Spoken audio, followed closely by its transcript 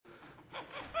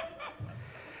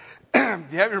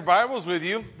you have your Bibles with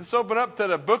you, let's open up to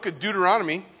the book of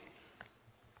Deuteronomy.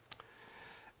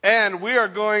 And we are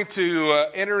going to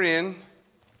enter in.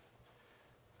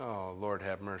 Oh, Lord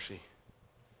have mercy.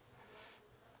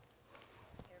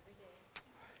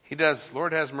 He does.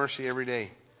 Lord has mercy every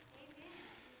day.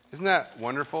 Isn't that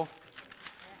wonderful?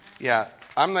 Yeah,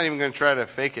 I'm not even going to try to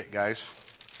fake it, guys.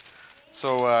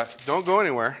 So don't go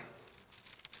anywhere.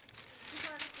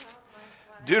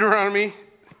 Deuteronomy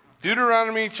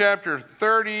chapter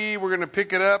 30, we're going to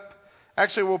pick it up.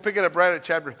 Actually, we'll pick it up right at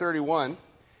chapter 31,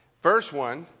 verse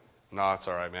 1. No, it's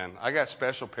all right, man. I got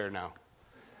special pair now.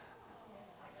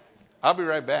 I'll be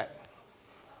right back.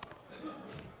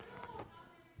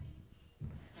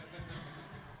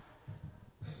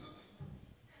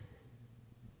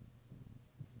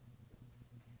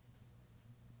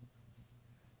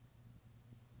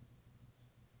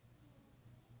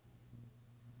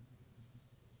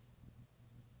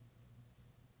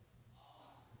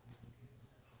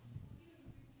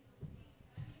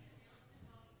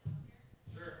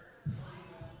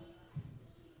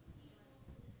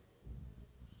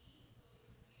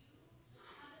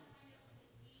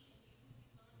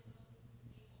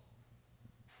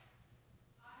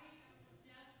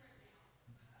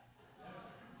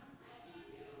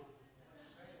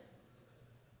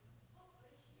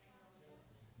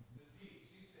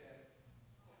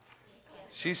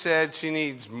 She said she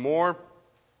needs more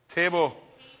table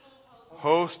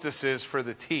hostesses for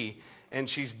the tea, and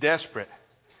she's desperate.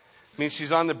 I mean,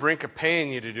 she's on the brink of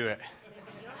paying you to do it.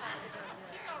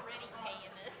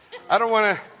 I don't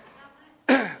want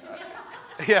to.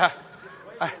 Yeah.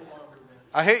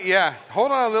 I hate, yeah.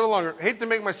 Hold on a little longer. I hate to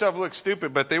make myself look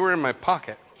stupid, but they were in my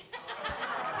pocket.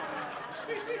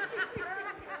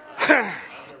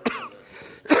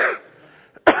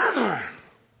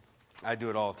 I do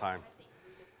it all the time.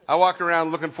 I walk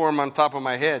around looking for them on top of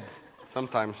my head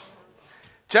sometimes.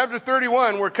 Chapter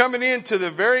 31, we're coming into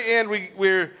the very end.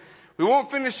 We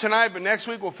won't finish tonight, but next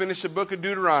week we'll finish the book of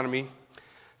Deuteronomy.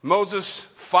 Moses'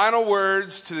 final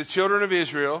words to the children of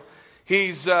Israel.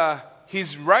 He's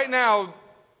right now,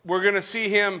 we're going to see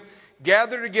him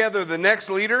gather together the next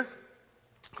leader,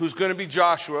 who's going to be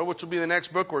Joshua, which will be the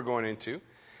next book we're going into.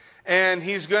 And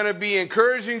he's going to be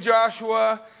encouraging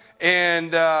Joshua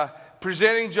and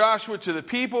presenting Joshua to the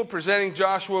people, presenting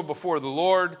Joshua before the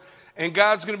Lord. And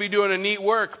God's going to be doing a neat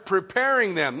work,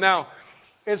 preparing them. Now,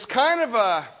 it's kind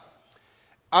of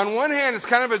on one hand, it's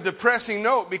kind of a depressing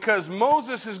note because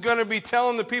Moses is going to be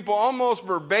telling the people almost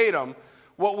verbatim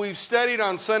what we've studied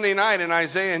on Sunday night in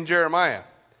Isaiah and Jeremiah.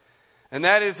 And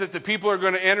that is that the people are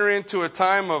going to enter into a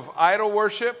time of idol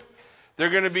worship. They're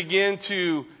going to begin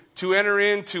to enter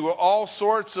into all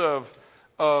sorts of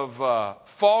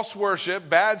false worship,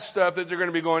 bad stuff that they're going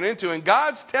to be going into. And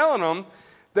God's telling them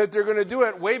that they're going to do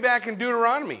it way back in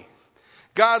Deuteronomy.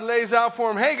 God lays out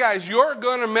for them, hey guys, you're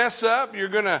going to mess up. You're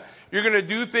going to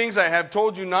do things I have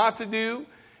told you not to do.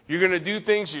 You're going to do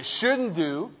things you shouldn't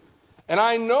do. And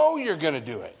I know you're going to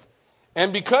do it.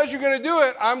 And because you're going to do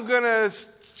it, I'm going to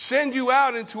send you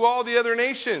out into all the other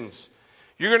nations.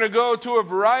 You're going to go to a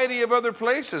variety of other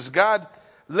places. God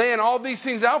laying all these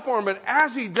things out for them. But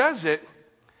as he does it,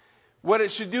 what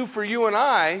it should do for you and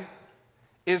I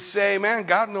is say, man,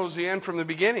 God knows the end from the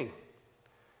beginning.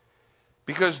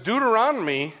 Because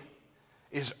Deuteronomy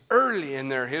is early in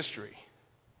their history.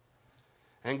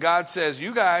 And God says,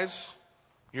 you guys,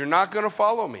 you're not going to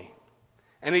follow me.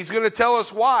 And he's going to tell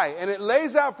us why. And it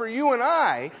lays out for you and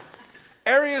I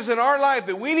areas in our life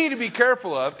that we need to be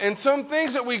careful of and some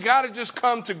things that we got to just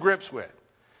come to grips with.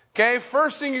 Okay,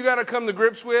 first thing you got to come to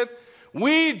grips with,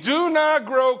 we do not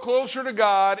grow closer to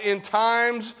God in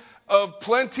times of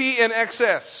plenty and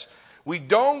excess. We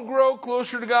don't grow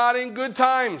closer to God in good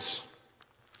times.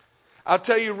 I'll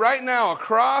tell you right now,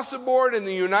 across the board in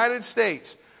the United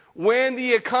States, when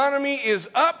the economy is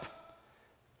up,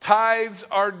 tithes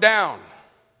are down.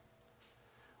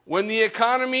 When the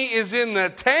economy is in the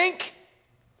tank,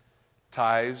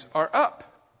 tithes are up.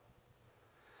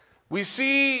 We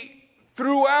see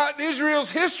throughout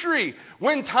Israel's history,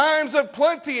 when times of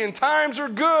plenty and times are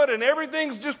good and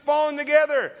everything's just falling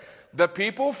together, the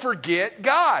people forget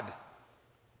God.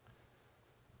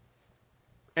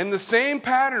 And the same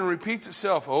pattern repeats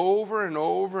itself over and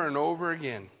over and over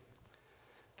again.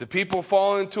 The people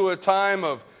fall into a time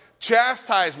of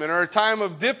chastisement or a time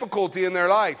of difficulty in their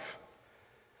life.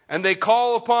 And they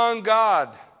call upon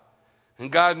God.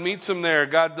 And God meets them there.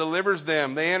 God delivers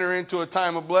them. They enter into a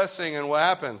time of blessing. And what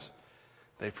happens?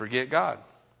 They forget God.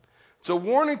 It's a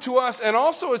warning to us and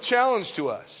also a challenge to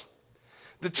us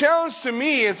The challenge to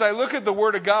me as I look at the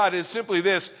Word of God is simply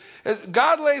this. As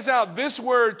God lays out this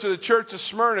word to the church of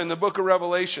Smyrna in the book of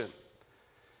Revelation.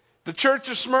 The church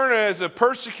of Smyrna is a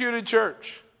persecuted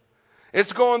church.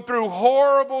 It's going through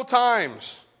horrible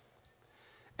times.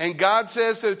 And God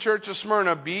says to the church of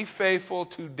Smyrna, be faithful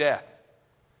to death,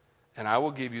 and I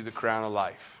will give you the crown of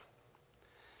life.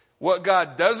 What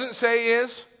God doesn't say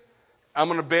is, I'm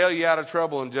going to bail you out of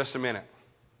trouble in just a minute.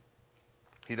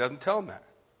 He doesn't tell them that.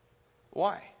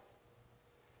 Why?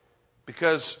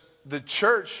 Because the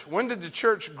church, when did the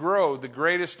church grow the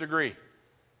greatest degree?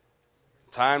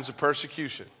 Times of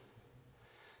persecution.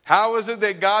 How is it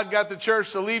that God got the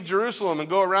church to leave Jerusalem and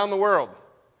go around the world?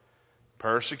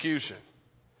 Persecution.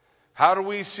 How do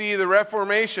we see the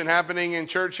Reformation happening in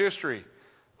church history?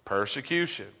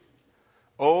 Persecution.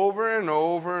 Over and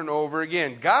over and over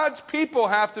again. God's people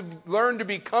have to learn to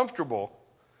be comfortable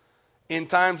in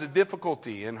times of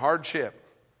difficulty and hardship.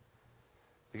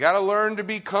 You got to learn to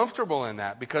be comfortable in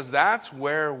that, because that's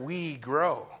where we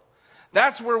grow.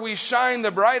 That's where we shine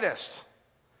the brightest.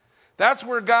 That's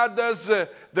where God does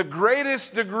the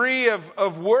greatest degree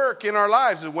of work in our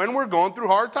lives, is when we're going through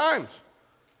hard times.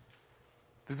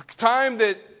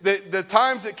 The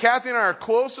times that Kathy and I are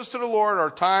closest to the Lord are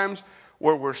times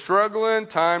where we're struggling,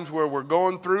 times where we're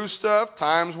going through stuff,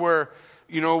 times where,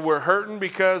 we're hurting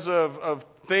because of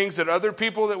things that other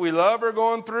people that we love are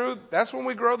going through. That's when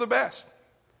we grow the best.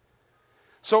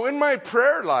 So in my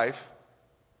prayer life,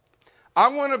 I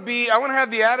want to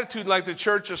have the attitude like the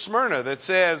church of Smyrna that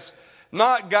says,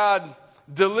 not God,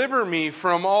 deliver me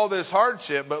from all this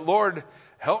hardship, but Lord,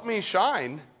 help me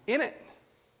shine in it.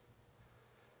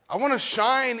 I want to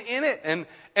shine in it.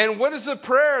 And what is the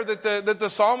prayer that the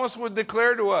psalmist would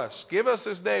declare to us? Give us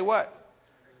this day what?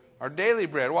 Our daily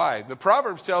bread. Why? The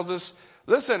Proverbs tells us,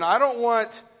 listen, I don't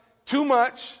want too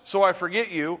much so I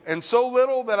forget you, and so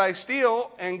little that I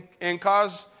steal and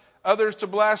cause others to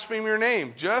blaspheme your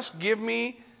name. Just give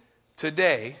me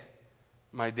today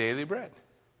my daily bread.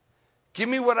 Give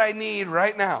me what I need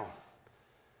right now.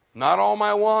 Not all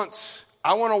my wants.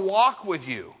 I want to walk with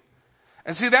you.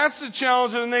 And see, that's the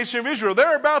challenge of the nation of Israel.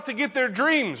 They're about to get their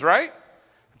dreams, right?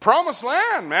 Promised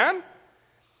land, man.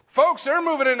 Folks, they're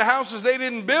moving into houses they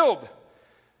didn't build.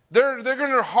 They're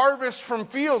going to harvest from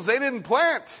fields they didn't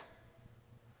plant.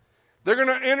 They're going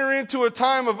to enter into a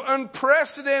time of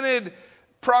unprecedented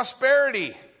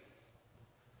prosperity.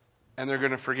 And they're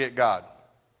going to forget God,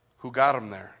 who got them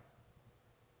there.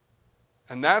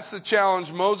 And that's the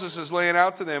challenge Moses is laying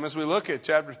out to them as we look at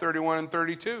chapter 31 and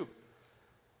 32.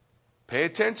 Pay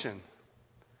attention.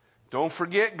 Don't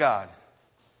forget God.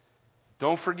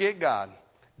 Don't forget God.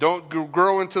 Don't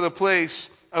grow into the place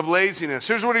of laziness.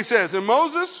 Here's what he says. And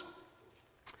Moses,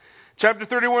 chapter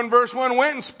 31, verse 1,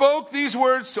 went and spoke these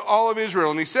words to all of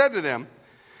Israel. And he said to them,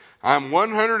 I'm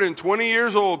 120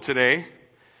 years old today,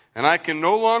 and I can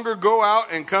no longer go out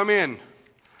and come in.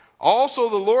 Also,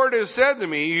 the Lord has said to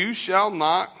me, you shall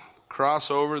not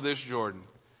cross over this Jordan.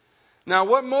 Now,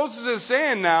 what Moses is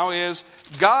saying now is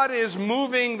God is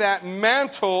moving that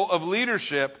mantle of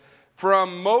leadership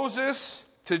from Moses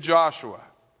to Joshua.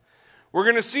 We're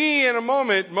going to see in a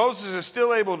moment Moses is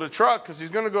still able to truck because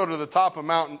he's going to go to the top of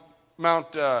Mount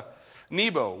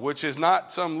Nebo, which is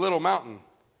not some little mountain.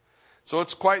 So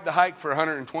it's quite the hike for a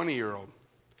 120-year-old.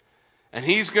 And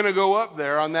he's going to go up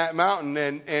there on that mountain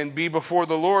and be before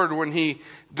the Lord when he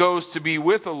goes to be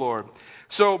with the Lord.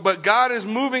 So, but God is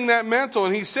moving that mantle,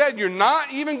 and he said, you're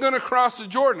not even going to cross the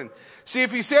Jordan. See,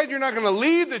 if he said you're not going to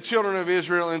lead the children of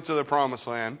Israel into the promised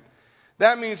land,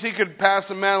 that means he could pass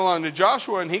the mantle on to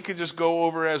Joshua and he could just go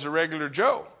over as a regular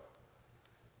Joe.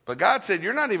 But God said,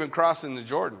 you're not even crossing the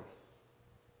Jordan.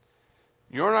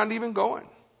 You're not even going.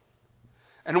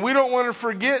 And we don't want to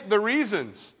forget the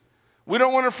reasons. We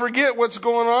don't want to forget what's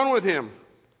going on with him.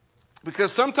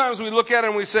 Because sometimes we look at it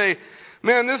and we say,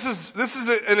 man, this is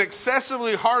an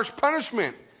excessively harsh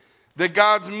punishment that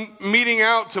God's meting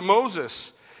out to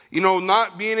Moses.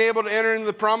 Not being able to enter into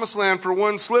the promised land for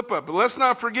one slip up. But let's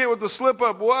not forget what the slip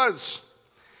up was.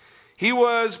 He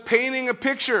was painting a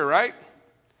picture, right?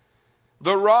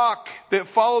 The rock that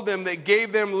followed them, that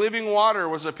gave them living water,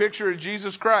 was a picture of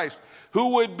Jesus Christ,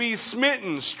 who would be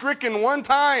smitten, stricken one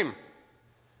time.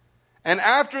 And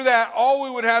after that, all we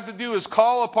would have to do is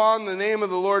call upon the name of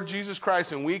the Lord Jesus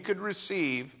Christ, and we could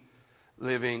receive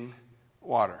living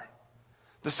water.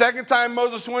 The second time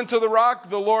Moses went to the rock,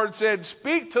 the Lord said,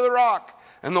 speak to the rock,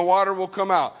 and the water will come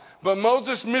out. But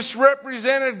Moses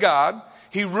misrepresented God.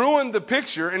 He ruined the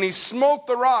picture, and he smote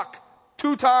the rock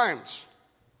 2 times.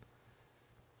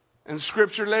 And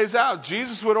Scripture lays out,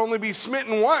 Jesus would only be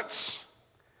smitten once.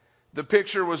 The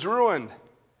picture was ruined.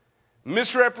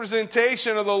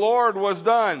 Misrepresentation of the Lord was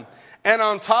done. And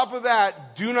on top of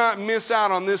that, do not miss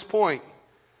out on this point.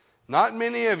 Not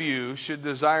many of you should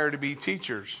desire to be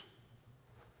teachers,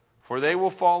 for they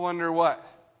will fall under what?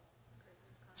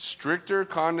 Stricter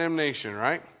condemnation,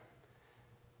 right?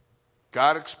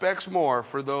 God expects more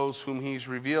for those whom he's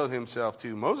revealed himself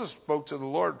to. Moses spoke to the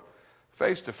Lord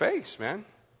face to face, man.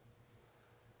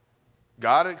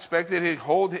 God expected he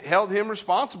held him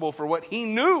responsible for what he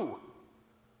knew.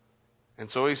 And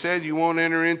so he said, you won't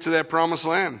enter into that promised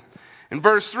land. In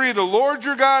verse 3, the Lord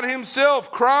your God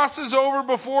himself crosses over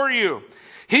before you.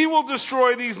 He will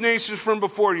destroy these nations from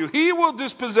before you. He will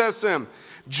dispossess them.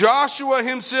 Joshua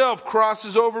himself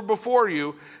crosses over before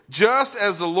you, just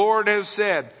as the Lord has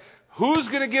said. Who's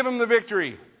going to give him the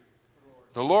victory?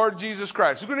 The Lord Jesus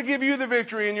Christ. Who's going to give you the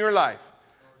victory in your life?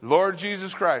 Lord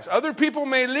Jesus Christ. Other people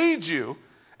may lead you,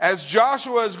 as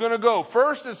Joshua is going to go.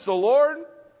 First it's the Lord,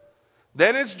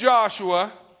 then it's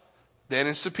Joshua, then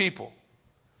it's the people.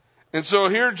 And so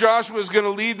here Joshua is going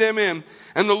to lead them in.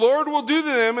 And the Lord will do to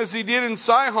them as he did in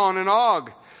Sihon and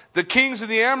Og, the kings of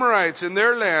the Amorites in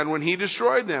their land when he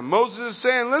destroyed them. Moses is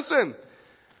saying, listen,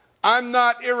 I'm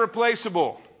not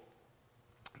irreplaceable.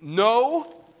 No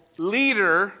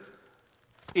leader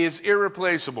is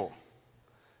irreplaceable,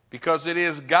 because it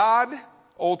is God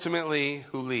ultimately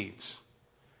who leads.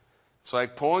 It's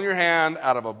like pulling your hand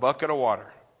out of a bucket of water.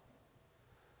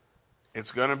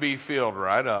 It's going to be filled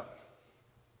right up.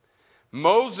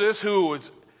 Moses, who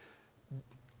was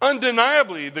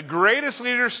undeniably the greatest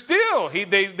leader still,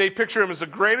 they picture him as the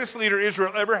greatest leader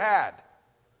Israel ever had.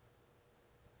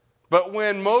 But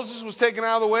when Moses was taken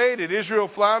out of the way, did Israel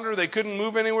flounder? They couldn't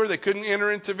move anywhere. They couldn't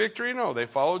enter into victory. No, they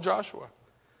followed Joshua.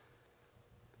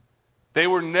 They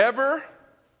were never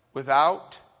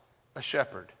without a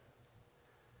shepherd.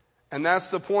 And that's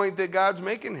the point that God's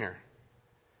making here.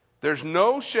 There's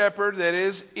no shepherd that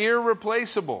is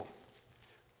irreplaceable.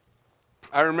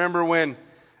 I remember when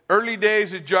early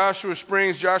days at Joshua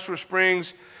Springs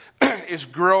is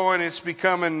growing. It's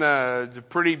becoming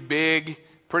pretty big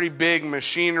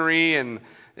machinery. And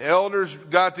the elders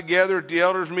got together at the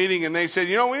elders meeting and they said,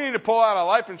 we need to pull out a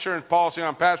life insurance policy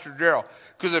on Pastor Gerald,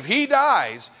 because if he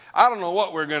dies, I don't know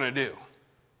what we're going to do.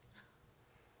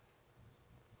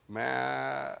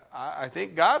 Man, I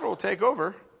think God will take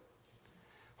over.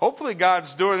 Hopefully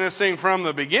God's doing this thing from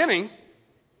the beginning.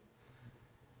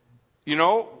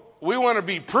 We want to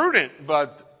be prudent,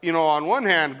 but, on one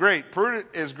hand, great. Prudent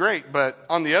is great, but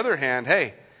on the other hand,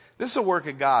 hey, this is a work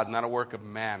of God, not a work of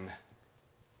man.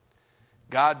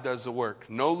 God does the work.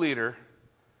 No leader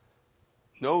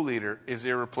is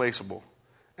irreplaceable.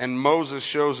 And Moses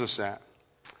shows us that.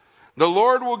 The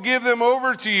Lord will give them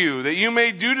over to you, that you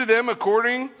may do to them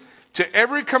according to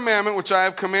every commandment which I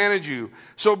have commanded you.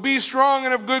 So be strong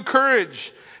and of good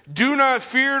courage. Do not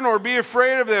fear nor be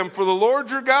afraid of them, for the Lord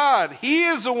your God, he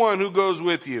is the one who goes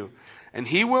with you, and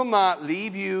he will not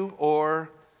leave you or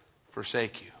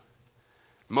forsake you.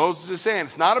 Moses is saying,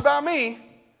 it's not about me.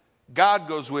 God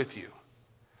goes with you.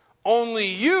 Only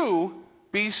you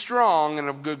be strong and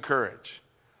of good courage.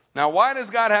 Now, why does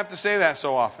God have to say that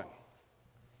so often?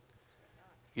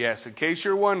 Yes, in case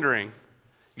you're wondering,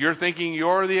 you're thinking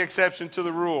you're the exception to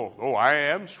the rule. Oh, I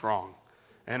am strong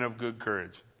and of good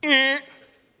courage.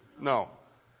 No.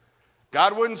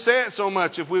 God wouldn't say it so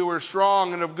much if we were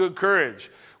strong and of good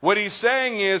courage. What he's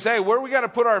saying is, hey, where we got to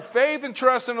put our faith and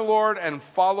trust in the Lord and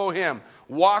follow him.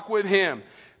 Walk with him.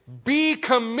 Be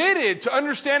committed to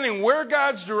understanding where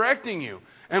God's directing you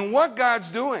and what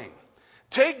God's doing.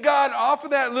 Take God off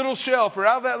of that little shelf or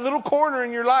out of that little corner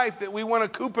in your life that we want to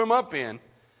coop him up in,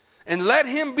 and let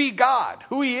him be God,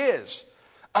 who he is.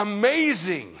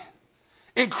 Amazing,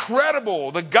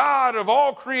 incredible, the God of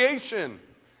all creation.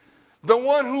 The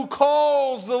one who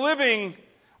calls the living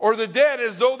or the dead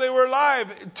as though they were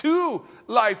alive to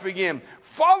life again.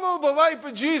 Follow the life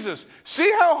of Jesus.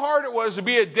 See how hard it was to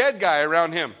be a dead guy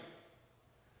around him.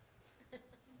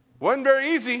 Wasn't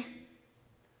very easy.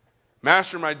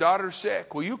 Master, my daughter's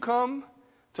sick. Will you come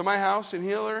to my house and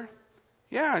heal her?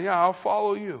 Yeah, I'll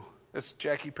follow you. That's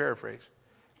Jackie paraphrase.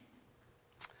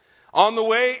 On the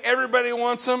way, everybody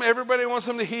wants them. Everybody wants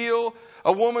them to heal.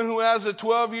 A woman who has a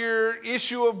 12-year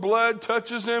issue of blood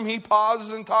touches him. He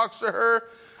pauses and talks to her.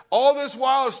 All this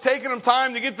while it's taking him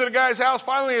time to get to the guy's house.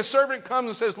 Finally, a servant comes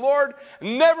and says, Lord,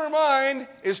 never mind,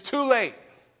 it's too late.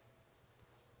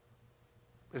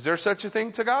 Is there such a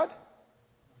thing to God?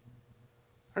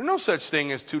 There's no such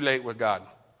thing as too late with God.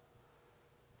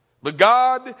 But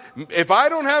God, if I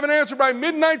don't have an answer by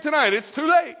midnight tonight, it's too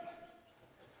late.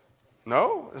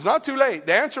 No, it's not too late.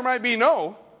 The answer might be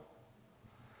no,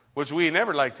 which we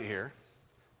never like to hear,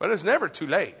 but it's never too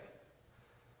late.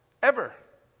 ever.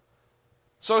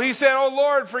 So he said, oh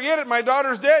Lord, forget it. My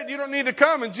daughter's dead. You don't need to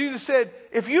come. And Jesus said,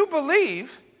 if you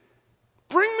believe,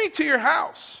 bring me to your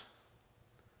house.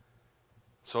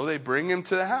 So they bring him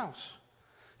to the house.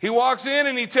 He walks in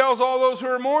and he tells all those who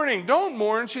are mourning, don't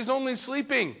mourn, she's only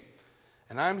sleeping.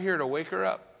 And I'm here to wake her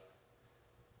up.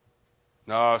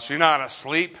 No, she's not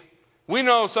asleep. We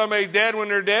know somebody's dead when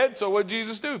they're dead, so what did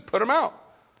Jesus do? Put them out.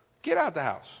 Get out the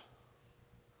house.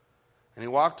 And he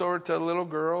walked over to the little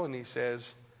girl and he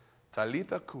says,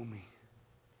 Talitha Kumi,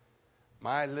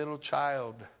 my little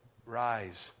child,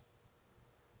 rise.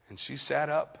 And she sat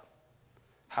up.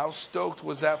 How stoked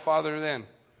was that father then?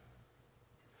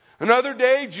 Another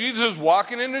day, Jesus is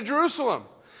walking into Jerusalem.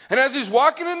 And as he's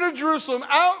walking into Jerusalem,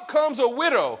 out comes a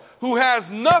widow who has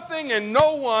nothing and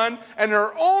no one, and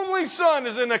her only son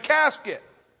is in a casket.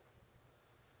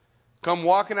 Come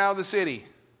walking out of the city,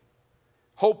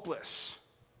 hopeless.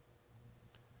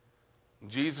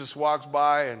 Jesus walks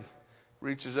by and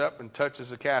reaches up and touches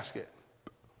the casket.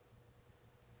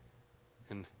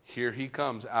 And here he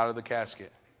comes out of the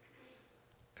casket.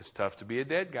 It's tough to be a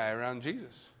dead guy around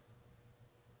Jesus.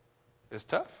 It's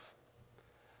tough.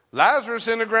 Lazarus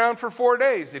in the ground for 4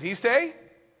 days. Did he stay?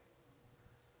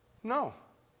 No.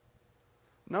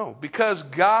 No, because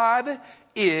God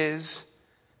is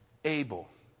able.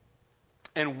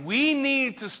 And we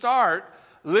need to start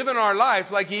living our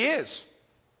life like he is.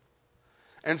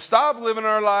 And stop living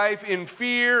our life in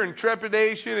fear and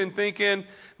trepidation and thinking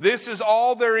this is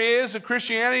all there is of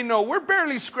Christianity. No, we're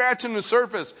barely scratching the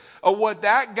surface of what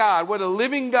that God, what a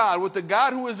living God, what the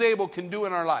God who is able can do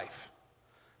in our life.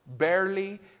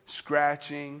 Barely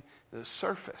scratching the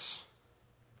surface.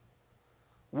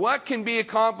 What can be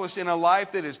accomplished in a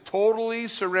life that is totally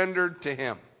surrendered to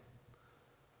him?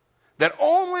 That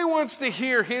only wants to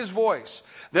hear his voice,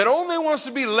 that only wants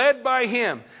to be led by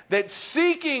him, that's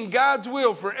seeking God's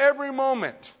will for every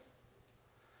moment,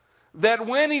 that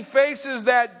when he faces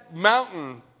that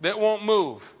mountain that won't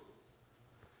move,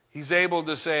 he's able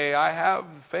to say, I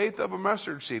have the faith of a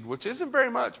mustard seed, which isn't very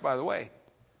much, by the way.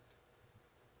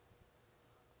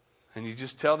 And you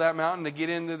just tell that mountain to get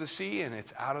into the sea and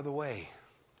it's out of the way.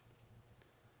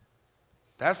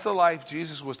 That's the life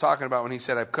Jesus was talking about when he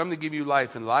said, I've come to give you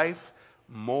life and life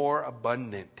more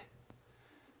abundant.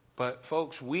 But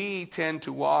folks, we tend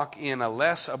to walk in a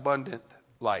less abundant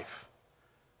life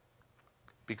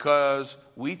because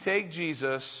we take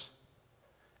Jesus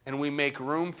and we make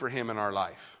room for him in our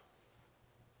life.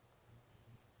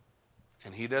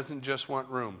 And he doesn't just want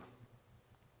room.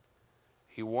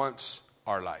 He wants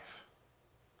our life.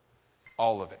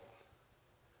 All of it.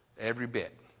 Every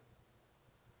bit.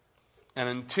 And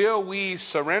until we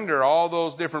surrender all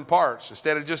those different parts,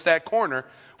 instead of just that corner,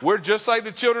 we're just like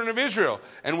the children of Israel.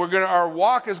 And our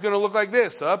walk is going to look like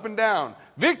this, up and down.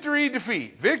 Victory,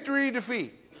 defeat. Victory,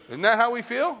 defeat. Isn't that how we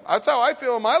feel? That's how I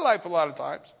feel in my life a lot of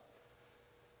times.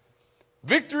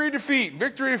 Victory, defeat.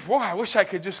 Victory, boy, I wish I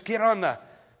could just get on the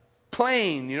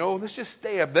plane, let's just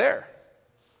stay up there.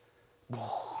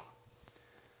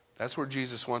 That's where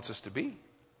Jesus wants us to be.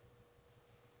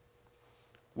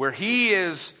 Where he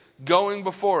is going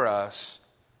before us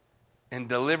and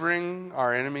delivering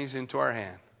our enemies into our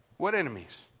hand. What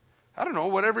enemies? I don't know,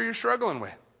 whatever you're struggling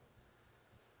with.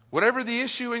 Whatever the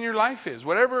issue in your life is.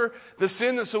 Whatever the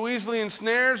sin that so easily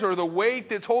ensnares or the weight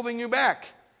that's holding you back.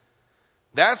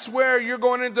 That's where you're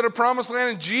going into the promised land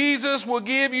and Jesus will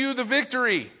give you the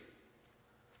victory.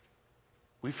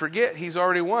 We forget he's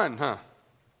already won, huh?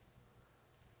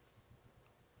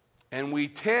 And we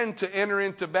tend to enter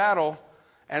into battle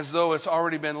as though it's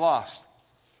already been lost.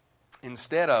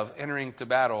 Instead of entering into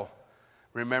battle,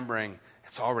 remembering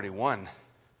it's already won.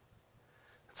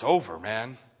 It's over,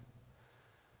 man.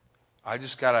 I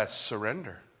just got to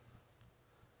surrender.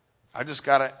 I just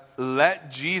got to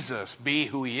let Jesus be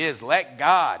who he is. Let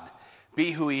God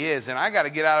be who he is. And I got to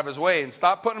get out of his way and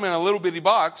stop putting him in a little bitty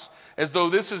box as though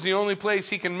this is the only place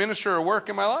he can minister or work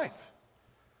in my life.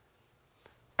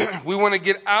 We want to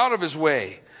get out of his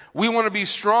way. We want to be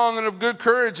strong and of good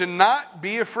courage and not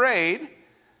be afraid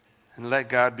and let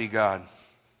God be God.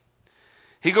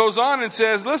 He goes on and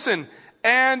says, listen,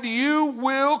 and you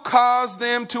will cause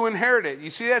them to inherit it. You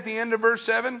see that at the end of verse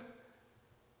 7?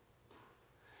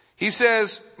 He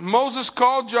says, Moses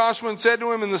called Joshua and said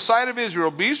to him in the sight of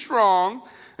Israel, be strong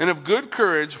and of good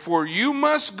courage, for you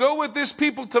must go with this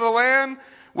people to the land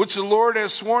which the Lord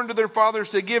has sworn to their fathers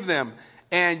to give them.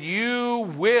 And you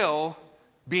will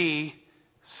be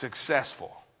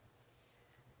successful.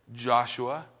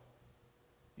 Joshua,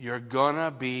 you're going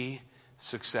to be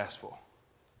successful.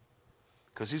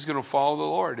 Because he's going to follow the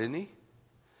Lord, isn't he?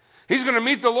 He's going to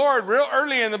meet the Lord real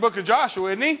early in the book of Joshua,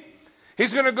 isn't he?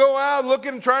 He's going to go out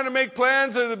looking, trying to make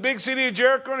plans of the big city of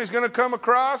Jericho, and he's going to come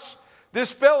across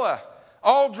this fella,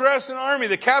 all dressed in army,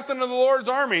 the captain of the Lord's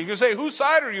army. He's going to say, whose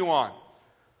side are you on?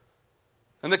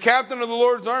 And the captain of the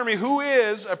Lord's army, who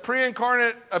is a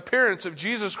pre-incarnate appearance of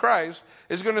Jesus Christ,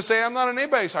 is going to say, I'm not on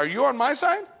anybody's side. Are you on my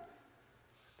side?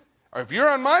 Or if you're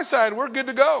on my side, we're good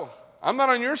to go. I'm not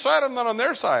on your side. I'm not on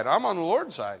their side. I'm on the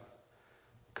Lord's side.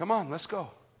 Come on, let's go.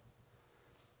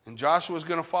 And Joshua's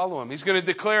going to follow him. He's going to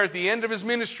declare at the end of his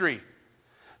ministry,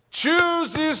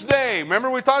 choose this day. Remember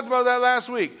we talked about that last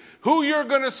week. Who you're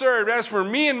going to serve. As for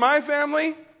me and my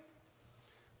family,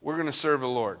 we're going to serve the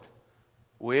Lord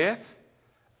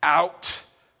without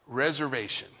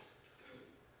reservation.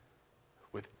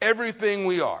 With everything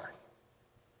we are.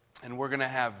 And we're going to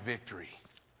have victory.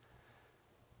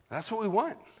 That's what we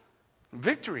want.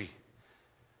 Victory.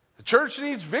 The church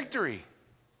needs victory.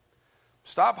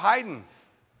 Stop hiding.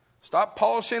 Stop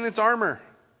polishing its armor.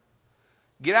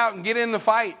 Get out and get in the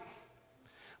fight.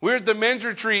 We were at the men's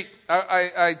retreat.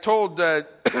 I told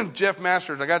Jeff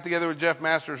Masters, I got together with Jeff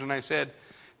Masters and I said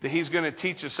that he's going to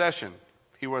teach a session.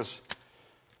 He was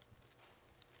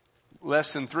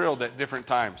less than thrilled at different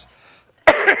times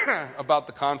about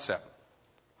the concept.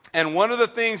 And one of the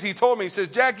things he told me, he says,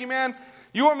 Jackie, man,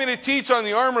 you want me to teach on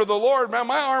the armor of the Lord? Man,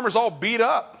 my armor's all beat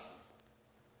up.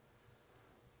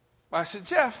 I said,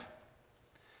 Jeff,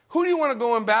 who do you want to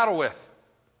go in battle with?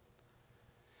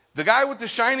 The guy with the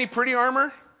shiny, pretty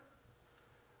armor?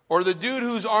 Or the dude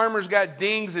whose armor's got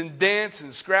dings and dents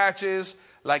and scratches,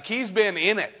 like he's been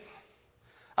in it?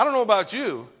 I don't know about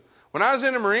you. When I was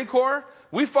in the Marine Corps,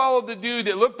 we followed the dude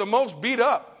that looked the most beat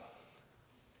up.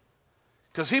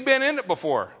 Because he'd been in it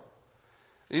before.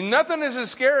 And nothing is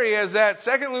as scary as that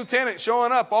second lieutenant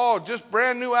showing up all just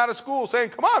brand new out of school saying,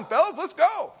 come on, fellas, let's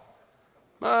go.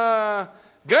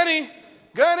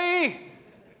 Gunny.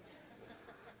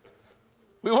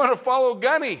 We want to follow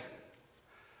Gunny.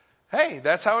 Hey,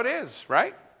 that's how it is,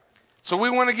 right? So we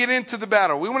want to get into the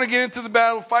battle. We want to get into the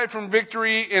battle, fight from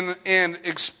victory, and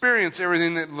experience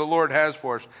everything that the Lord has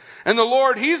for us. And the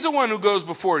Lord, He's the one who goes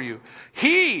before you.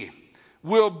 He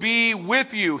will be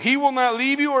with you. He will not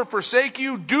leave you or forsake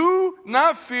you. Do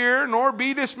not fear nor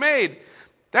be dismayed.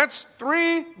 That's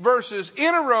 3 verses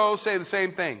in a row say the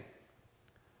same thing.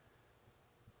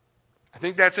 I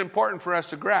think that's important for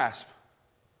us to grasp.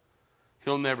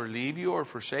 He'll never leave you or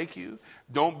forsake you.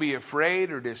 Don't be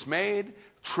afraid or dismayed.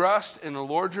 Trust in the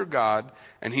Lord your God,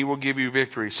 and He will give you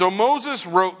victory. So Moses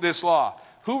wrote this law.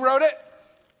 Who wrote it?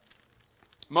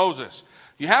 Moses.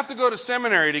 You have to go to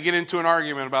seminary to get into an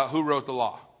argument about who wrote the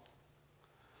law.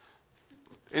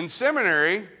 In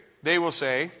seminary, they will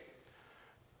say,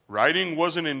 writing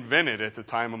wasn't invented at the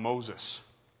time of Moses.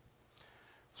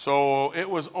 So it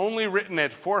was only written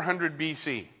at 400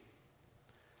 BC.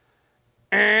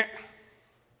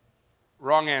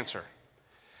 Wrong answer.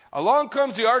 Along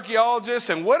comes the archaeologists,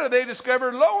 and what do they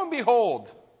discover? Lo and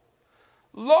behold,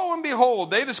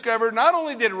 they discovered not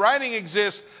only did writing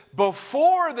exist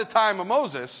before the time of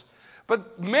Moses,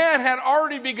 but man had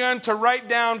already begun to write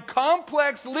down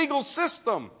complex legal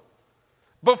system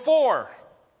before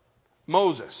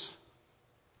Moses.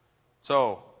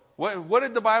 So, what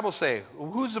did the Bible say?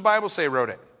 Who does the Bible say wrote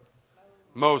it?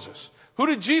 Moses. Who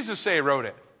did Jesus say wrote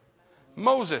it?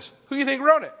 Moses. Who do you think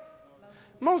wrote it?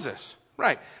 Moses.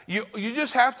 Right. You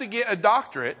just have to get a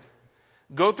doctorate,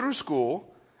 go through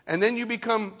school, and then you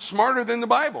become smarter than the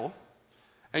Bible,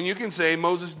 and you can say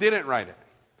Moses didn't write it.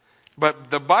 But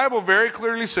the Bible very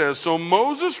clearly says, so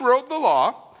Moses wrote the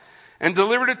law and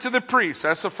delivered it to the priests.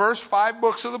 That's the first 5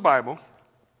 books of the Bible.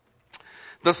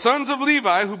 The sons of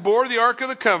Levi who bore the ark of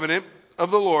the covenant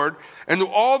of the Lord, and to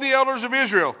all the elders of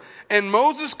Israel. And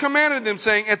Moses commanded them,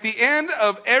 saying, at the end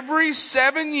of every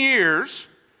 7 years,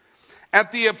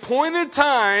 at the appointed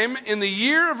time in the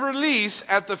year of release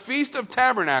at the Feast of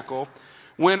Tabernacle,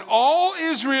 when all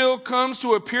Israel comes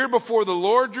to appear before the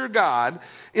Lord your God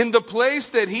in the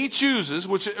place that He chooses,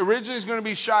 which originally is going to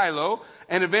be Shiloh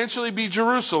and eventually be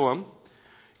Jerusalem,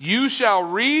 you shall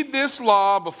read this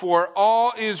law before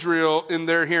all Israel in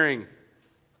their hearing.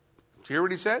 Did you hear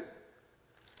what he said?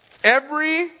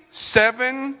 Every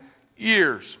 7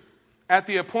 years, at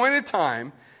the appointed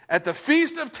time, at the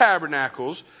Feast of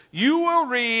Tabernacles, you will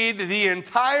read the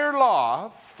entire law,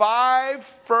 5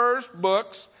 first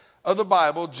books of the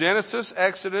Bible, Genesis,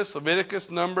 Exodus, Leviticus,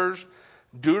 Numbers,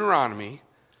 Deuteronomy,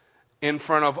 in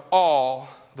front of all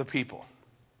the people.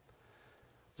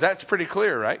 That's pretty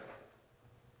clear, right?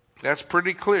 That's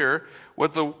pretty clear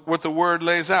what the word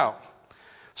lays out.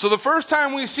 So the first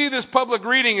time we see this public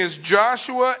reading is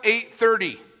Joshua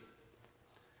 8:30.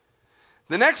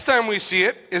 The next time we see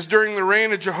it is during the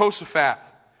reign of Jehoshaphat.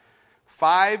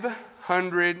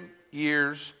 500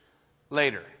 years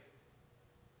later.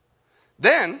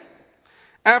 Then,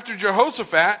 after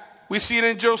Jehoshaphat, we see it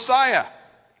in Josiah.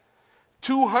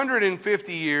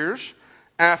 250 years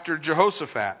after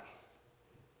Jehoshaphat.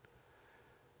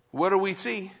 What do we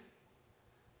see?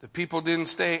 The people didn't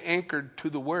stay anchored to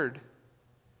the word,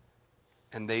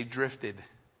 and they drifted.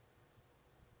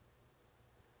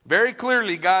 Very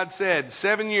clearly, God said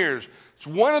 7 years. It's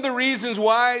one of the reasons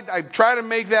why I try to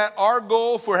make that our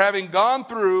goal for having gone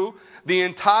through the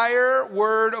entire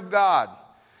Word of God.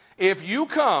 If you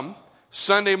come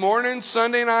Sunday morning,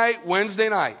 Sunday night, Wednesday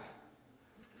night,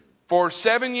 for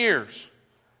 7 years,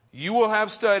 you will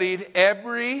have studied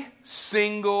every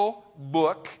single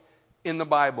book in the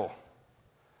Bible.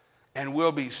 And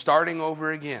we'll be starting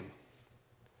over again.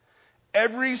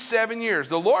 Every 7 years.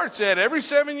 The Lord said every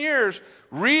 7 years,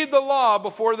 read the law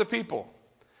before the people.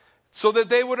 So that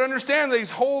they would understand that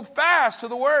He's hold fast to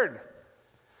the Word.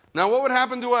 Now what would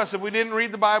happen to us if we didn't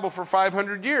read the Bible for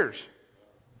 500 years?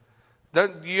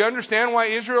 Do you understand why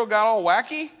Israel got all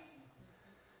wacky?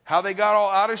 How they got all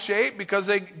out of shape? Because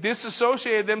they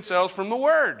disassociated themselves from the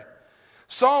Word.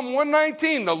 Psalm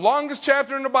 119, the longest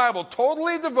chapter in the Bible,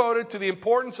 totally devoted to the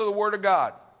importance of the Word of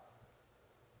God.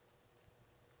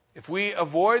 If we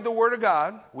avoid the Word of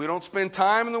God, we don't spend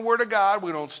time in the Word of God,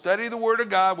 we don't study the Word of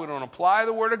God, we don't apply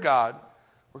the Word of God,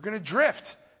 we're going to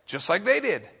drift, just like they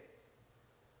did.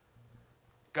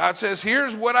 God says,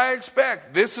 here's what I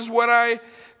expect. This is what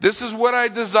I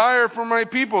desire for my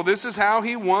people. This is how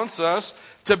He wants us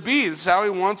to be. This is how He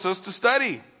wants us to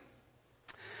study.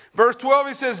 Verse 12,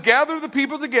 He says, gather the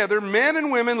people together, men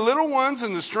and women, little ones,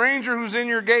 and the stranger who's in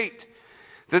your gate,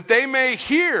 that they may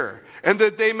hear and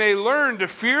that they may learn to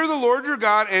fear the Lord your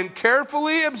God and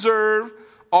carefully observe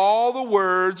all the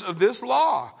words of this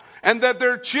law, and that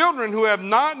their children who have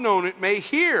not known it may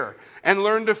hear and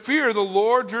learn to fear the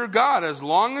Lord your God as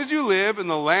long as you live in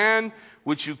the land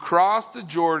which you crossed the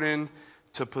Jordan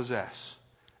to possess.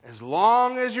 As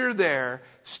long as you're there,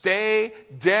 stay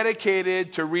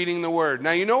dedicated to reading the Word.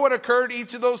 Now, you know what occurred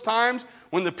each of those times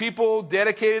when the people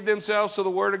dedicated themselves to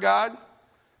the Word of God?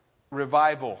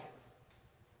 Revival.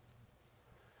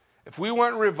 If we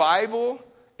want revival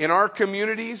in our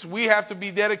communities, we have to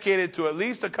be dedicated to at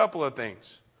least a couple of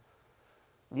things.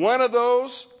 One of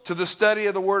those, to the study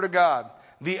of the Word of God.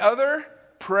 The other,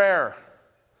 prayer.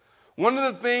 One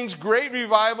of the things great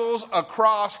revivals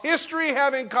across history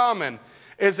have in common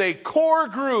is a core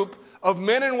group of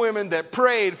men and women that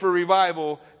prayed for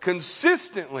revival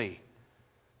consistently.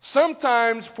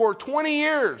 Sometimes for 20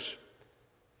 years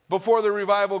before the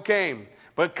revival came.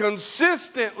 But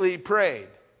consistently prayed.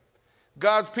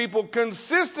 God's people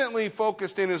consistently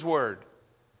focused in His Word.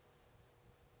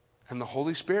 And the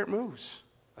Holy Spirit moves.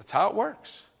 That's how it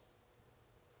works.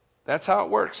 That's how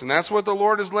it works. And that's what the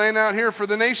Lord is laying out here for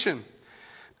the nation.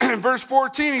 In verse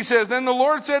 14, He says, then the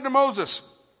Lord said to Moses,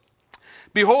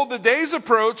 behold, the days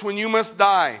approach when you must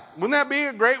die. Wouldn't that be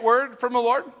a great word from the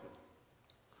Lord?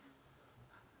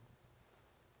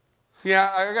 Yeah,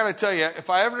 I got to tell you, if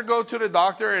I ever go to the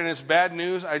doctor and it's bad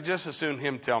news, I just assume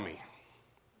him tell me.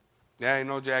 Yeah, you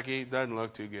know, Jackie, it doesn't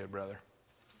look too good, brother.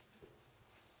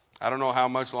 I don't know how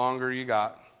much longer you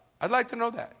got. I'd like to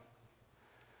know that.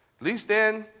 At least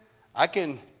then I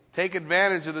can take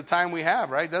advantage of the time we have,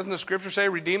 right? Doesn't the Scripture say,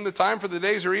 redeem the time for the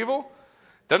days are evil?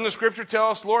 Doesn't the Scripture tell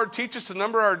us, Lord, teach us to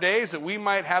number our days that we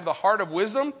might have the heart of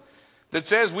wisdom that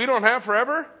says we don't have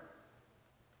forever?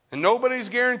 And nobody's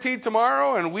guaranteed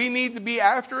tomorrow, and we need to be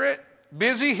after it,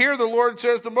 busy. Here the Lord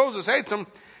says to Moses, hey,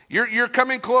 you're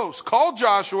coming close. Call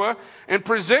Joshua and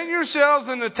present yourselves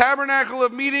in the tabernacle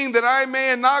of meeting that I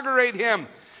may inaugurate him.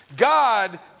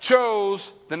 God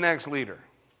chose the next leader.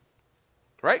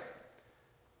 Right?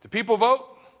 Do people vote?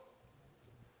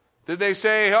 Did they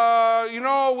say,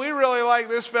 we really like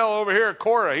this fellow over here,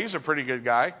 Korah. He's a pretty good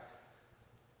guy.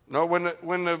 No,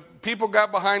 when the people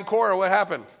got behind Korah, what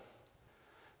happened?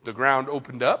 The ground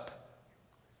opened up,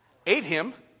 ate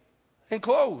him, and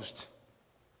closed.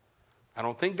 I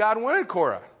don't think God wanted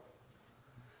Korah.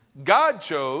 God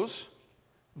chose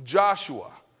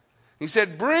Joshua. He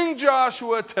said, bring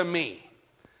Joshua to me.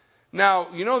 Now,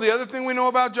 you know the other thing we know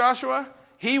about Joshua?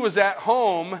 He was at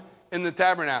home in the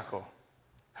tabernacle.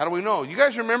 How do we know? You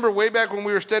guys remember way back when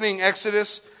we were studying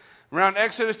Exodus, around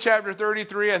Exodus chapter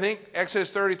 33, I think, Exodus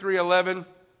 33:11.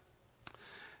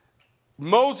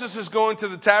 Moses is going to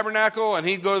the tabernacle, and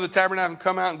he'd go to the tabernacle and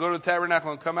come out, and go to the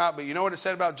tabernacle and come out. But you know what it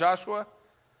said about Joshua?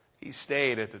 He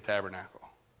stayed at the tabernacle.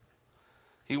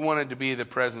 He wanted to be the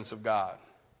presence of God.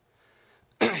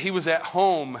 He was at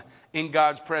home in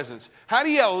God's presence. How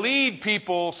do you lead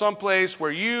people someplace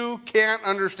where you can't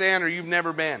understand or you've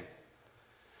never been?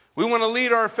 We want to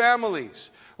lead our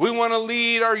families. We want to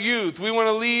lead our youth. We want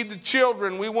to lead the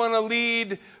children. We want to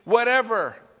lead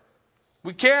whatever.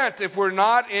 We can't if we're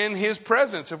not in His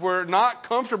presence, if we're not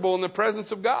comfortable in the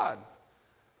presence of God.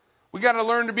 We got to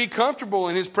learn to be comfortable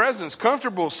in His presence,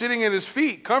 comfortable sitting at His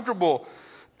feet, comfortable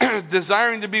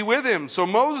desiring to be with Him. So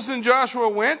Moses and Joshua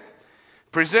went,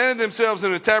 presented themselves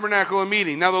in the tabernacle of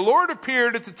meeting. Now the Lord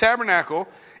appeared at the tabernacle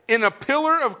in a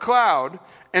pillar of cloud,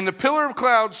 and the pillar of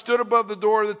cloud stood above the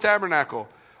door of the tabernacle.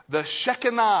 The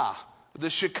Shekinah, the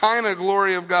Shekinah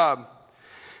glory of God.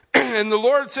 And the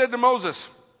Lord said to Moses,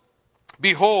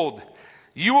 behold,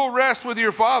 you will rest with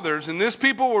your fathers, and this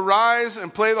people will rise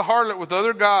and play the harlot with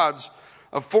other gods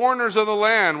of foreigners of the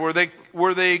land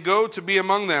where they go to be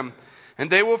among them. And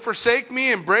they will forsake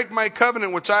me and break my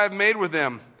covenant which I have made with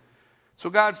them. So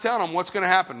God's telling them what's going to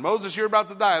happen. Moses, you're about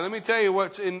to die. Let me tell you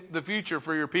what's in the future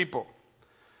for your people.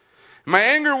 My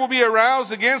anger will be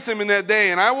aroused against them in that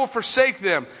day, and I will forsake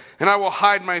them, and I will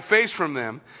hide my face from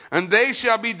them, and they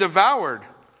shall be devoured,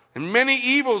 and many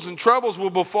evils and troubles will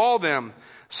befall them,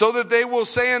 so that they will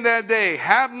say in that day,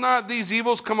 have not these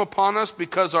evils come upon us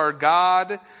because our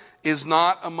God is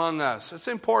not among us? It's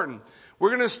important. We're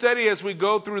going to study as we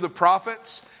go through the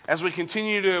prophets, as we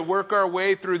continue to work our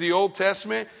way through the Old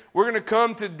Testament. We're going to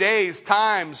come to days,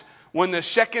 times, when the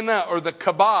Shekinah or the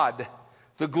Kabod,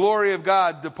 the glory of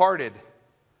God, departed.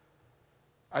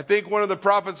 I think one of the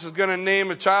prophets is going to name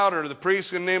a child, or the priest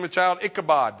is going to name a child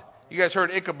Ichabod. You guys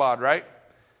heard Ichabod, right?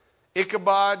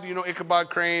 Ichabod, you know Ichabod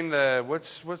Crane, what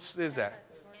is that?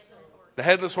 The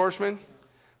headless horseman?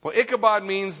 Well, Ichabod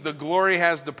means the glory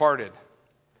has departed.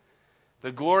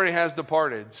 The glory has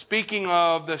departed. Speaking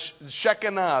of the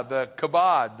Shekinah, the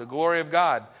Kabod, the glory of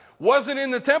God, wasn't in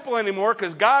the temple anymore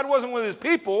because God wasn't with His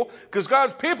people, because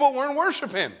God's people weren't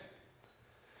worshiping.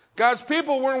 God's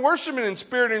people weren't worshiping in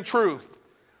spirit and truth.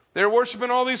 They were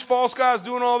worshiping all these false gods,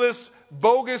 doing all this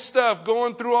bogus stuff,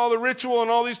 going through all the ritual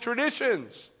and all these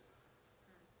traditions.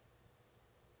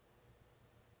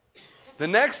 The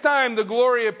next time the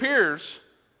glory appears,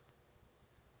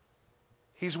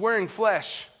 He's wearing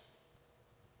flesh.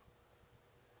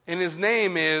 And His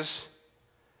name is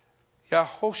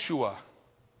Yahoshua,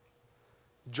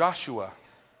 Joshua,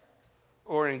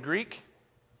 or in Greek,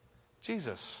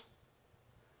 Jesus.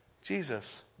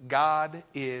 Jesus. God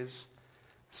is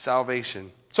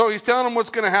salvation. So He's telling them what's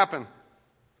going to happen.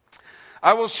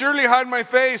 I will surely hide my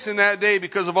face in that day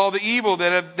because of all the evil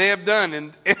that they have done.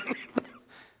 And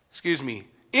excuse me.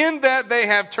 In that they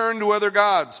have turned to other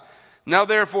gods. Now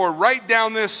therefore, write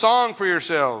down this song for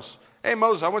yourselves. Hey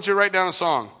Moses, I want you to write down a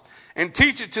song. And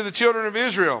teach it to the children of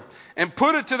Israel. And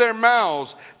put it to their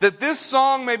mouths. That this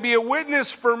song may be a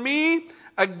witness for me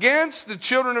against the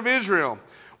children of Israel.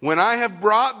 When I have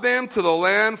brought them to the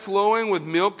land flowing with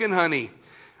milk and honey,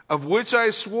 of which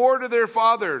I swore to their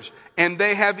fathers, and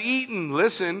they have eaten,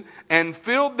 listen, and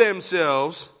filled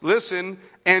themselves, listen,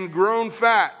 and grown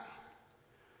fat.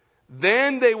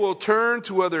 Then they will turn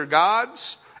to other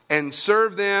gods and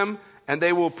serve them, and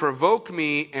they will provoke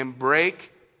me and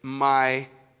break my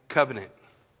covenant.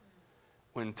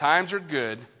 When times are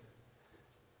good,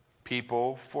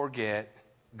 people forget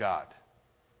God.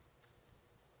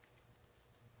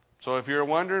 So if you're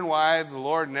wondering why the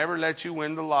Lord never lets you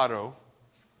win the lotto,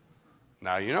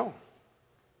 now you know.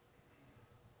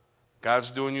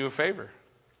 God's doing you a favor.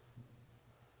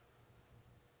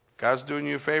 God's doing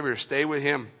you a favor. Stay with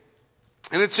Him.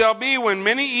 And it shall be when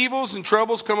many evils and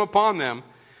troubles come upon them,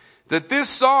 that this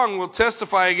song will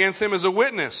testify against him as a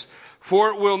witness. For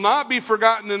it will not be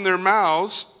forgotten in their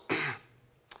mouths,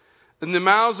 in the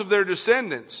mouths of their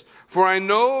descendants. For I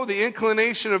know the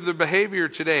inclination of their behavior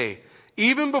today,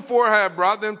 even before I have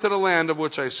brought them to the land of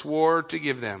which I swore to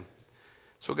give them.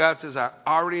 So God says, I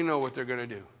already know what they're going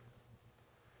to do.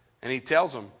 And He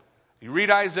tells them, you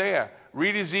read Isaiah,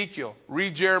 read Ezekiel,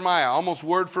 read Jeremiah, almost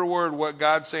word for word what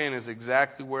God's saying is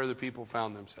exactly where the people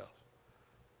found themselves.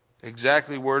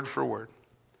 Exactly word for word.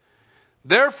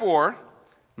 Therefore,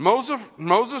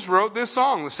 Moses wrote this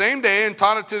song the same day and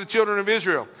taught it to the children of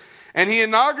Israel. And he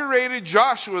inaugurated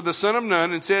Joshua the son of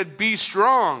Nun and said, be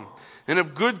strong and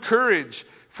of good courage,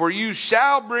 for you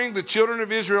shall bring the children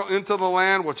of Israel into the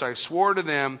land which I swore to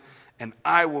them, and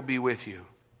I will be with you.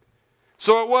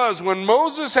 So it was, when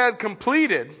Moses had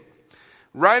completed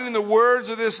writing the words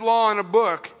of this law in a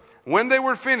book, when they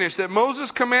were finished, that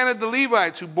Moses commanded the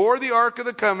Levites who bore the ark of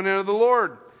the covenant of the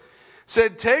Lord,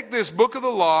 said, take this book of the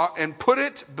law and put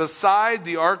it beside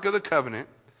the ark of the covenant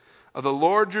of the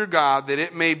Lord your God, that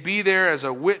it may be there as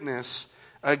a witness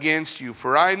against you.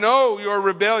 For I know your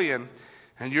rebellion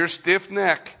and your stiff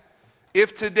neck,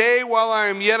 If today, while I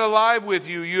am yet alive with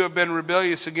you, you have been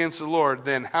rebellious against the Lord,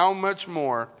 then how much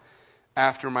more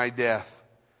after my death?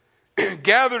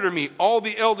 Gather to me all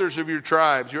the elders of your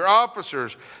tribes, your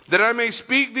officers, that I may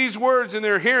speak these words in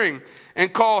their hearing,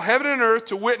 and call heaven and earth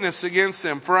to witness against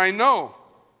them. For I know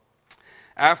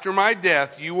after my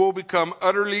death you will become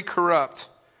utterly corrupt,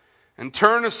 and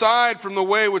turn aside from the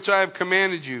way which I have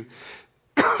commanded you.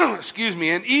 Excuse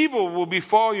me. And evil will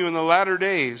befall you in the latter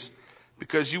days,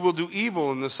 because you will do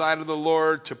evil in the sight of the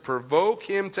Lord, to provoke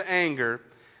him to anger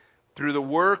through the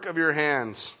work of your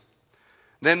hands.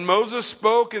 Then Moses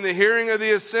spoke in the hearing of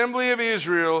the assembly of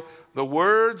Israel the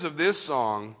words of this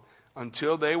song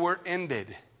until they were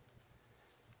ended.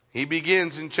 He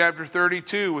begins in chapter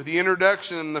 32 with the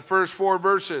introduction in the first 4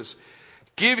 verses.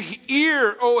 Give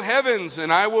ear, O heavens,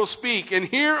 and I will speak, and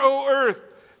hear, O earth,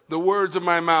 the words of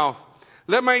my mouth.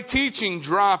 Let my teaching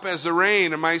drop as the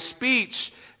rain, and my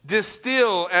speech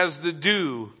distill as the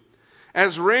dew,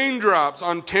 as raindrops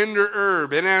on tender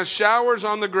herb, and as showers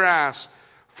on the grass.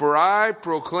 For I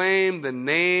proclaim the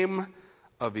name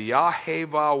of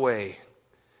Yahweh,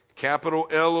 capital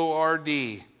Lord,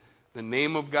 the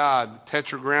name of God,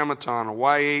 tetragrammaton,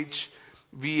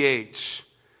 YHVH.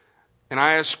 And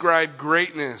I ascribe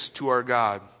greatness to our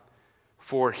God,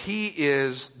 for he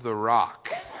is the rock.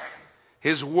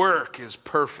 His work is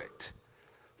perfect.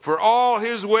 For all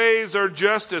his ways are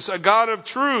justice, a God of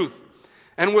truth,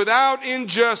 and without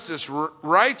injustice,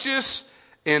 righteous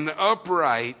and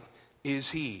upright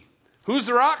is he. Who's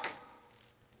the rock?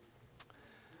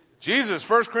 Jesus.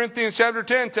 1 Corinthians chapter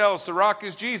 10 tells us the rock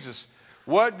is Jesus.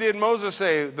 What did Moses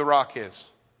say the rock is?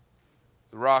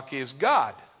 The rock is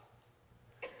God.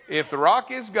 If the rock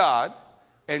is God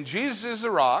and Jesus is the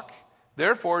rock,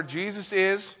 therefore Jesus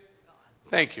is,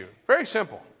 thank you. Very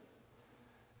simple.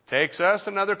 Takes us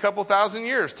another couple thousand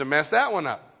years to mess that one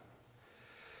up.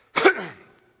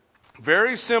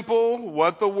 Very simple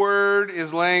what the word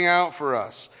is laying out for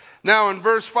us. Now in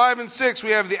verse 5 and 6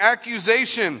 we have the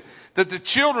accusation that the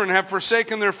children have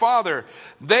forsaken their father.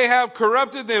 They have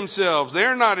corrupted themselves. They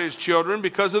are not his children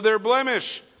because of their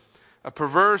blemish. A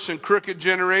perverse and crooked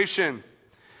generation.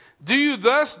 Do you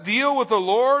thus deal with the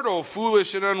Lord, O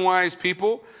foolish and unwise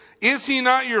people? Is he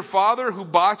not your father who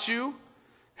bought you?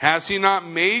 Has he not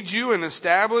made you and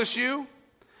established you?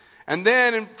 And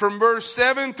then from verse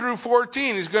 7 through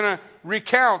 14, he's going to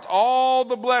recount all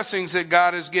the blessings that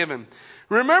God has given.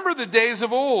 Remember the days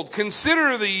of old.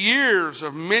 Consider the years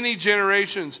of many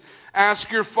generations. Ask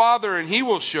your father, and he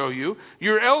will show you.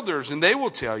 Your elders, and they will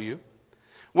tell you.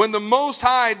 When the Most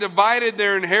High divided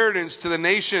their inheritance to the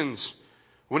nations,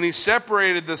 when he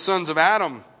separated the sons of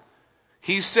Adam,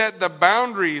 he set the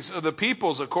boundaries of the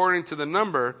peoples according to the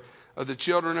number of the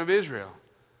children of Israel.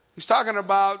 He's talking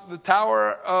about the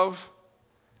Tower of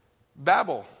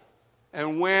Babel.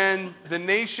 And when the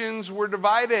nations were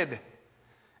divided,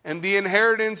 and the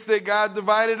inheritance that God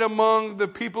divided among the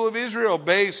people of Israel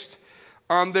based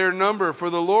on their number. For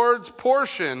the Lord's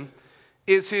portion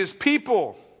is his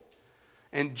people,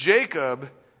 and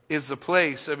Jacob is the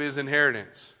place of his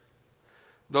inheritance.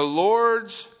 The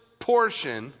Lord's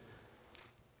portion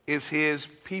is his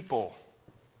people.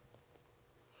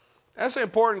 That's an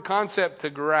important concept to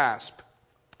grasp,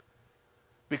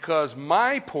 because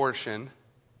my portion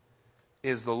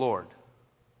is the Lord.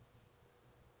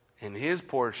 And his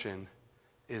portion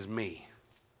is me.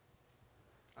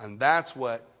 And that's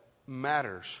what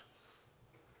matters.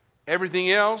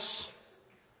 Everything else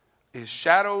is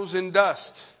shadows and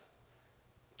dust,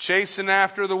 chasing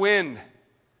after the wind.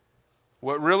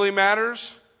 What really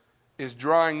matters is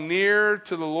drawing near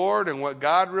to the Lord, and what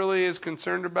God really is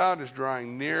concerned about is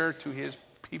drawing near to his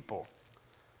people.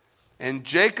 And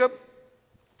Jacob,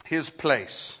 his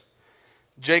place.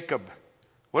 Jacob.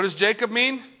 What does Jacob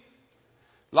mean?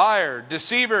 Liar,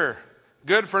 deceiver,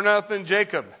 good for nothing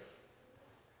Jacob.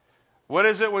 What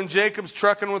is it when Jacob's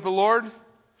trucking with the Lord?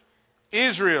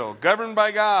 Israel, governed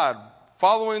by God,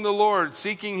 following the Lord,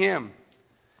 seeking him.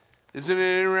 Isn't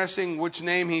it interesting which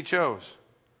name he chose?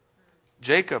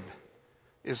 Jacob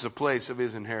is the place of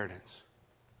his inheritance.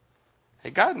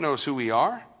 Hey, God knows who we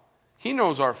are. He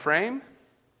knows our frame.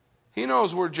 He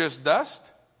knows we're just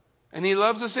dust. And he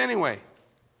loves us anyway.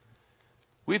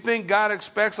 We think God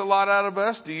expects a lot out of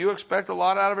us. Do you expect a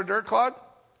lot out of a dirt clod?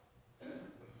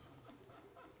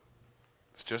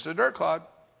 It's just a dirt clod.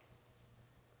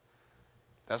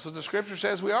 That's what the scripture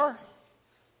says we are.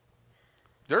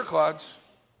 Dirt clods.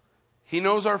 He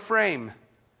knows our frame.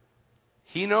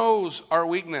 He knows our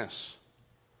weakness.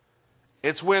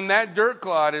 It's when that dirt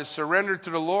clod is surrendered to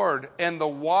the Lord and the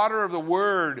water of the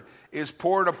word is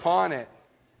poured upon it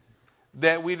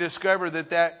that we discover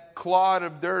that clod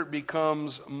of dirt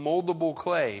becomes moldable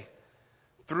clay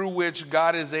through which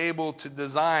God is able to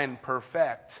design,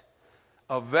 perfect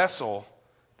a vessel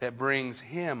that brings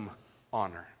Him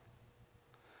honor.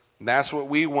 That's what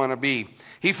we want to be.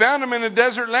 He found him in a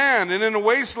desert land and in a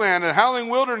wasteland, a howling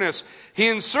wilderness. He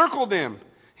encircled him.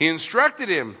 He instructed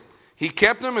him. He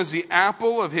kept him as the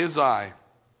apple of His eye.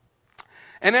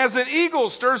 And as an eagle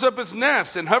stirs up its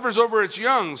nest and hovers over its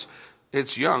youngs,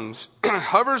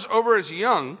 hovers over its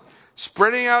young,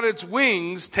 spreading out its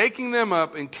wings, taking them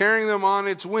up and carrying them on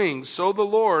its wings, so the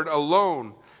Lord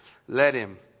alone led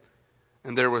him.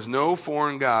 And there was no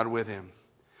foreign god with him.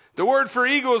 The word for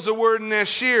eagle is the word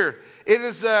nashir. It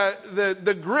is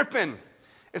the griffin.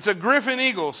 It's a griffin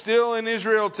eagle, still in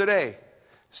Israel today.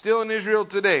 Still in Israel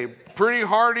today. Pretty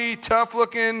hardy,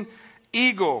 tough-looking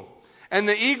eagle. And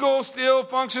the eagle still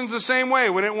functions the same way.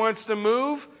 When it wants to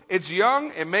move its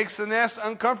young, it makes the nest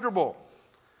uncomfortable.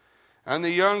 And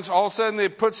the youngs, all of a sudden, they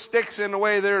put sticks in the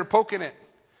way they're poking it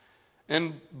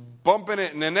and bumping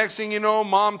it. And the next thing you know,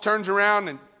 mom turns around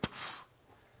and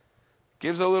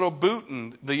gives a little boot,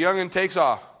 and the young'un takes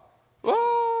off.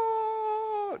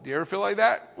 Oh! Do you ever feel like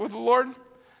that with the Lord?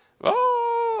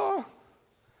 Oh!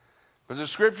 But the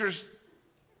scriptures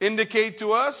indicate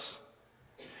to us,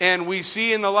 and we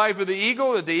see in the life of the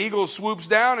eagle, that the eagle swoops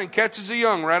down and catches the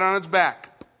young right on its back.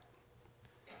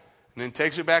 And then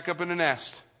takes it back up in the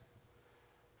nest.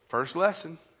 First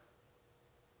lesson.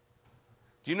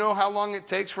 Do you know how long it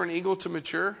takes for an eagle to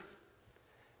mature?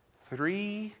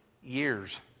 3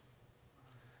 years.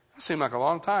 That seemed like a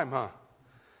long time, huh?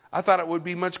 I thought it would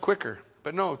be much quicker.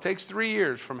 But no, it takes 3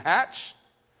 years. From hatch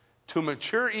to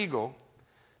mature eagle,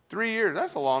 3 years.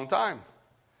 That's a long time.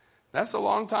 That's a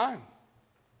long time.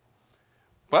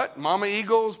 But Mama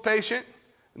Eagle is patient.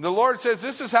 And the Lord says,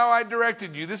 this is how I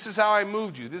directed you. This is how I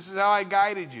moved you. This is how I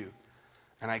guided you.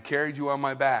 And I carried you on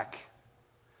my back.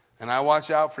 And I watched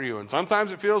out for you. And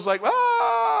sometimes it feels like,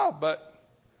 but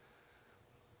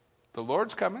the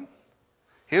Lord's coming.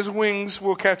 His wings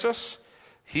will catch us.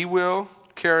 He will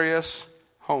carry us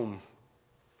home.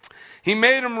 He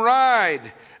made him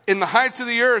ride in the heights of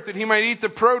the earth that he might eat the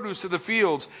produce of the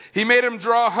fields. He made him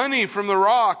draw honey from the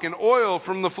rock and oil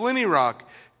from the flinty rock,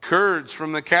 curds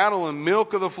from the cattle and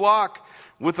milk of the flock,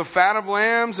 with the fat of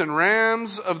lambs and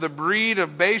rams of the breed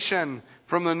of Bashan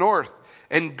from the north,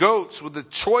 and goats with the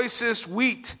choicest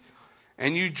wheat.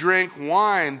 And you drank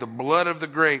wine, the blood of the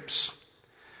grapes.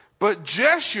 But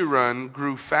Jeshurun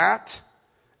grew fat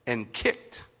and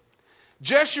kicked.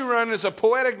 Jeshurun is a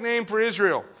poetic name for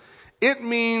Israel. It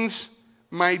means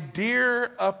my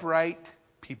dear upright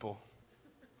people.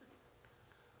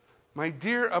 My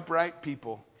dear upright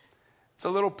people. It's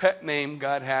a little pet name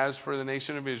God has for the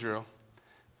nation of Israel.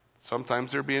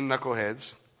 Sometimes they're being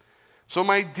knuckleheads. So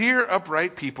my dear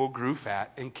upright people grew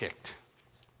fat and kicked.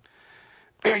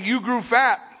 You grew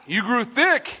fat. You grew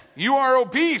thick. You are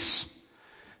obese.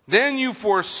 Then you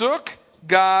forsook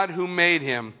God who made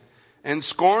him and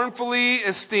scornfully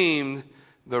esteemed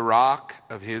the rock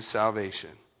of his salvation.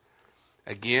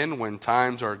 Again, when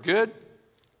times are good,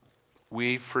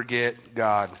 we forget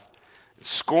God.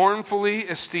 Scornfully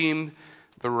esteemed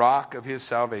the rock of his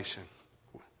salvation.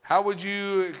 How would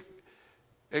you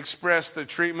express the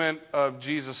treatment of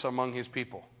Jesus among his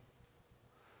people?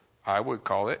 I would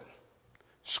call it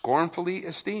scornfully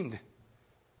esteemed.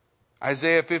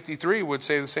 Isaiah 53 would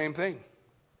say the same thing.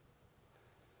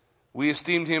 We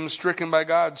esteemed him stricken by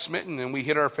God, smitten, and we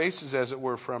hid our faces, as it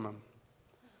were, from him.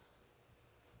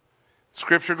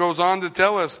 Scripture goes on to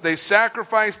tell us they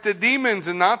sacrificed to demons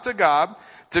and not to God,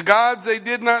 to gods they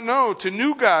did not know, to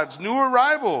new gods, new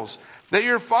arrivals that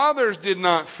your fathers did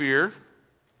not fear.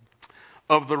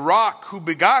 Of the rock who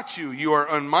begot you, you are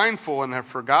unmindful and have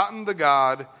forgotten the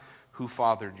God who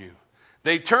fathered you.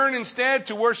 They turn instead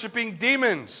to worshiping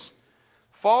demons.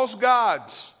 False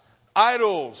gods,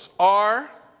 idols are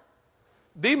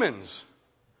demons.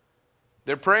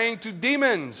 They're praying to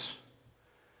demons.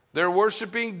 They're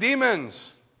worshiping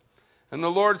demons. And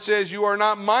the Lord says, you are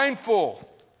not mindful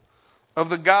of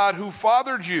the God who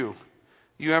fathered you.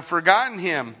 You have forgotten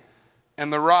him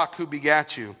and the rock who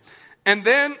begat you. And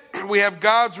then we have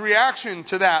God's reaction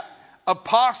to that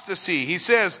apostasy. He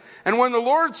says, and when the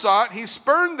Lord saw it, he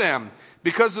spurned them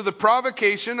because of the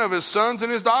provocation of his sons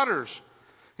and his daughters.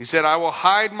 He said, I will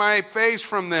hide my face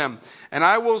from them, and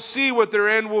I will see what their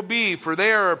end will be, for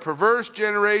they are a perverse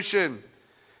generation,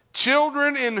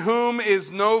 children in whom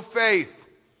is no faith.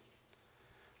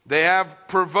 They have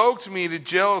provoked me to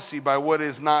jealousy by what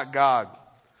is not God.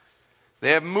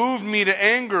 They have moved me to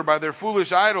anger by their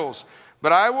foolish idols,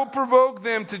 but I will provoke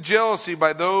them to jealousy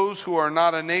by those who are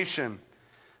not a nation.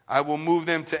 I will move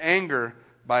them to anger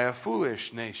by a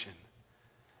foolish nation.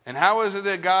 And how is it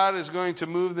that God is going to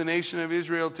move the nation of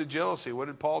Israel to jealousy? What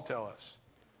did Paul tell us?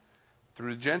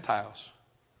 Through the Gentiles.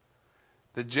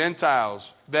 The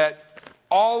Gentiles, that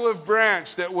olive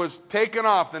branch that was taken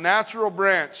off, the natural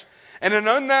branch, and an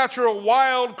unnatural,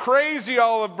 wild, crazy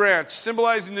olive branch,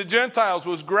 symbolizing the Gentiles,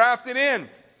 was grafted in.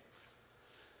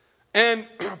 And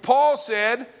Paul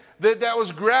said that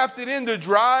was grafted in to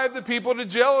drive the people to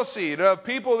jealousy, to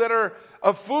people that are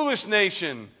a foolish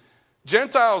nation.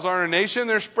 Gentiles aren't a nation.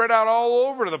 They're spread out all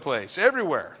over the place,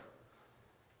 everywhere.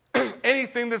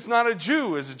 Anything that's not a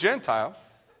Jew is a Gentile.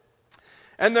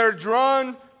 And they're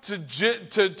drawn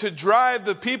to drive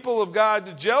the people of God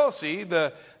to jealousy,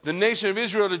 the nation of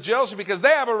Israel to jealousy, because they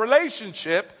have a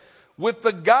relationship with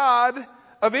the God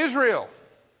of Israel.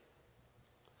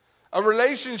 A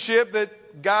relationship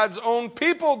that God's own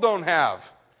people don't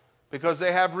have, because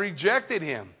they have rejected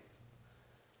him.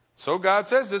 So God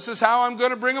says, this is how I'm going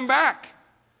to bring them back.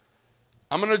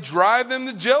 I'm going to drive them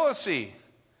to jealousy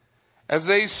as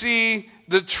they see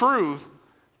the truth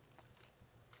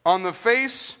on the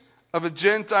face of a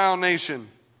Gentile nation.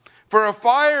 For a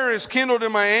fire is kindled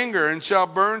in my anger and shall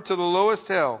burn to the lowest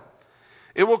hell.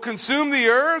 It will consume the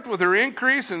earth with her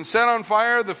increase and set on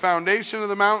fire the foundation of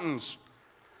the mountains.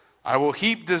 I will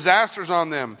heap disasters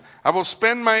on them. I will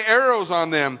spend my arrows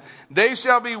on them. They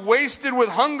shall be wasted with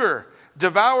hunger,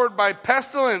 devoured by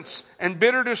pestilence and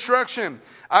bitter destruction.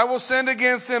 I will send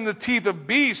against them the teeth of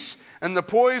beasts and the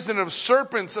poison of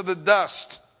serpents of the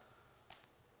dust.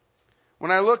 When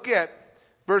I look at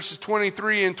verses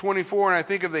 23 and 24 and I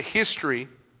think of the history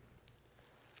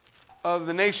of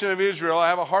the nation of Israel, I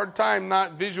have a hard time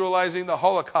not visualizing the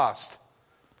Holocaust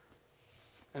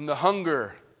and the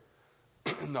hunger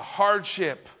and the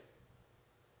hardship.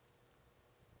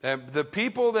 The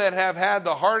people that have had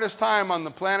the hardest time on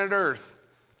the planet Earth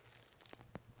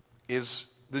is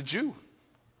the Jew.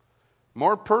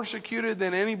 More persecuted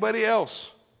than anybody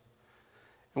else.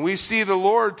 And we see the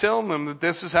Lord telling them that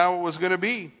this is how it was going to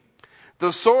be.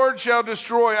 The sword shall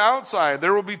destroy outside.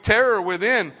 There will be terror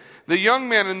within. The young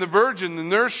man and the virgin, the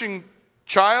nursing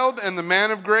child and the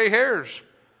man of gray hairs.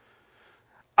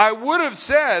 I would have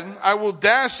said, I will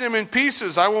dash them in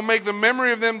pieces. I will make the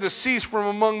memory of them to cease from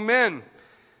among men.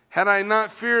 Had I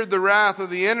not feared the wrath of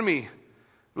the enemy,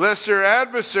 lest their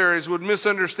adversaries would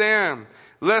misunderstand,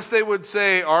 lest they would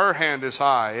say, our hand is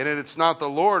high, and it's not the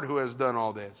Lord who has done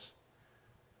all this.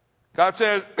 God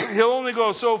says he'll only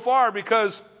go so far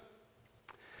because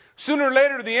sooner or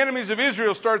later the enemies of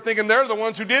Israel start thinking they're the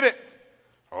ones who did it.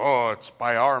 Oh, it's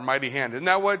by our mighty hand. Isn't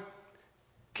that what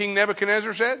King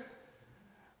Nebuchadnezzar said?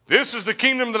 This is the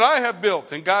kingdom that I have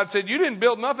built. And God said, you didn't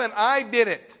build nothing, I did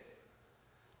it.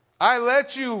 I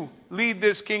let you lead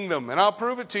this kingdom, and I'll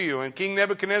prove it to you. And King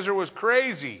Nebuchadnezzar was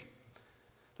crazy,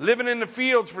 living in the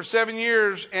fields for 7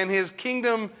 years, and his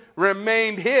kingdom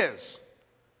remained his.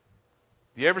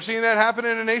 You ever seen that happen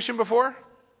in a nation before?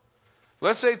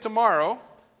 Let's say tomorrow,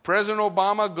 President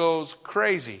Obama goes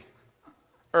crazy.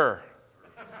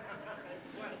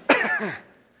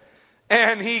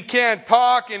 And he can't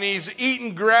talk, and he's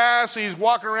eating grass, he's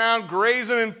walking around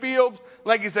grazing in fields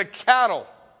like he's a cattle.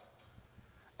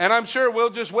 And I'm sure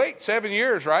we'll just wait 7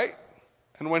 years, right?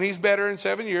 And when he's better in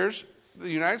 7 years, the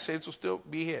United States will still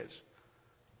be his.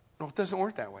 No, it doesn't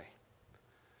work that way.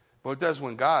 Well, it does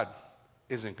when God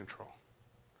is in control.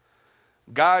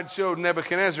 God showed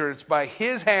Nebuchadnezzar it's by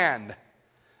his hand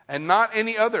and not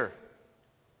any other.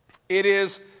 It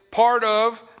is part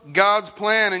of God's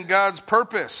plan and God's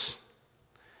purpose.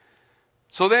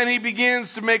 So then he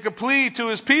begins to make a plea to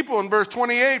his people in verse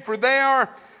 28, for they are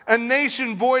a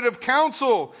nation void of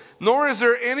counsel, nor is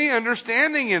there any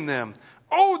understanding in them.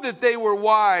 Oh, that they were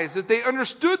wise, that they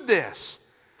understood this,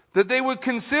 that they would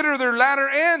consider their latter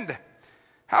end.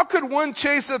 How could one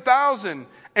chase 1,000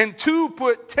 and two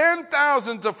put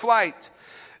 10,000 to flight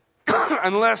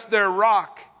unless their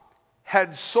rock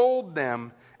had sold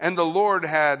them and the Lord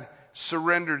had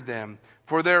surrendered them?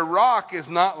 For their rock is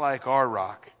not like our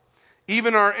rock.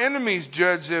 Even our enemies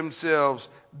judge themselves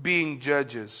being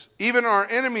judges. Even our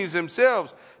enemies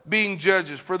themselves being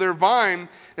judges. For their vine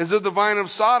is of the vine of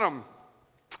Sodom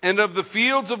and of the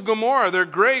fields of Gomorrah. Their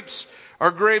grapes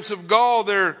are grapes of gall.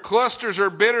 Their clusters are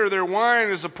bitter. Their wine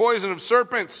is the poison of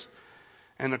serpents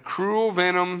and the cruel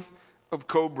venom of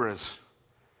cobras.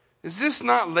 Is this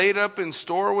not laid up in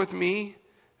store with me,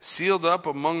 sealed up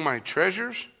among my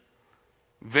treasures?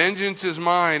 Vengeance is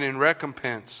mine and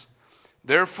recompense.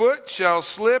 Their foot shall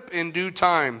slip in due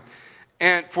time,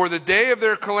 and for the day of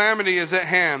their calamity is at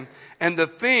hand, and the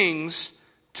things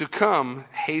to come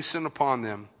hasten upon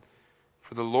them.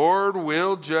 For the Lord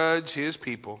will judge his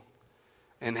people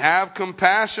and have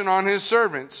compassion on his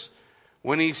servants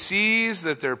when he sees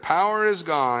that their power is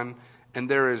gone and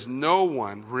there is no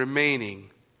one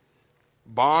remaining,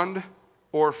 bond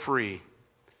or free.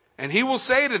 And he will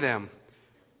say to them,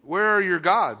 where are your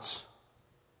gods,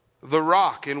 the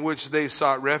rock in which they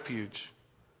sought refuge?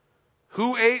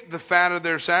 Who ate the fat of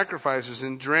their sacrifices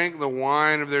and drank the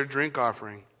wine of their drink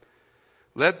offering?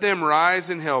 Let them rise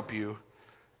and help you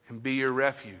and be your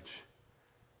refuge.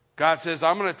 God says,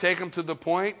 I'm going to take them to the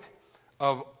point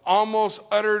of almost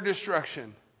utter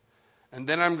destruction. And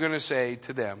then I'm going to say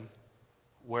to them,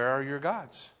 where are your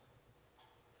gods?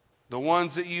 The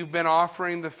ones that you've been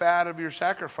offering the fat of your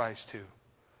sacrifice to.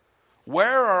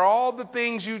 Where are all the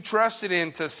things you trusted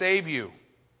in to save you?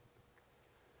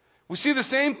 We see the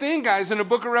same thing, guys, in the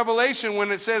book of Revelation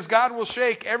when it says God will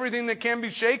shake everything that can be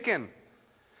shaken.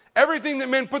 Everything that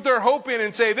men put their hope in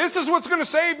and say, this is what's going to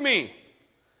save me.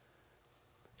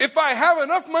 If I have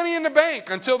enough money in the bank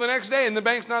until the next day and the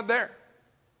bank's not there.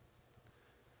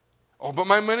 Oh, but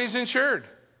my money's insured.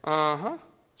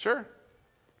 Sure.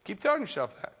 Keep telling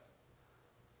yourself that.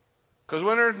 Because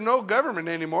when there's no government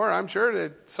anymore, I'm sure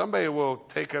that somebody will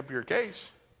take up your case.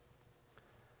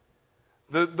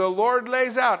 The Lord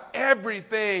lays out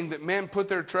everything that men put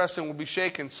their trust in will be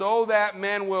shaken so that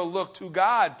men will look to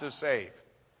God to save.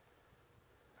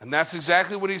 And that's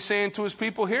exactly what he's saying to his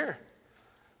people here.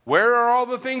 Where are all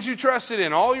the things you trusted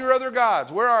in? All your other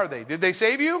gods, where are they? Did they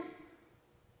save you?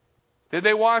 Did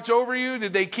they watch over you?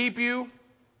 Did they keep you?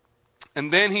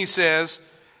 And then he says,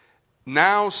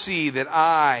 now see that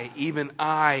I, even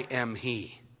I am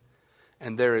he,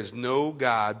 and there is no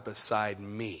God beside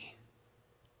me.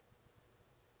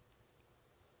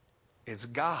 It's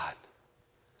God.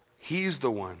 He's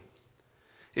the one.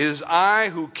 It is I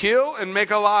who kill and make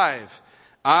alive.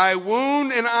 I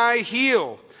wound and I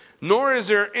heal. Nor is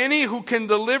there any who can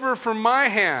deliver from my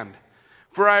hand.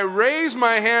 For I raise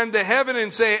my hand to heaven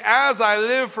and say, as I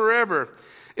live forever,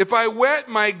 if I whet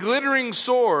my glittering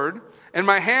sword and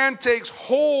my hand takes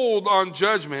hold on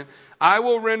judgment, I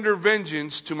will render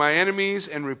vengeance to my enemies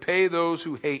and repay those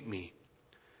who hate me.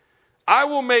 I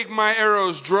will make my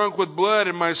arrows drunk with blood,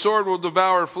 and my sword will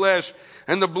devour flesh,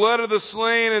 and the blood of the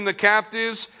slain and the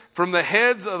captives from the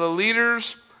heads of the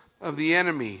leaders of the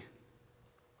enemy.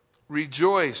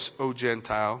 Rejoice, O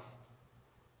Gentile,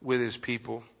 with his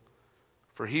people,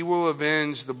 for he will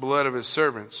avenge the blood of his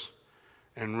servants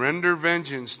and render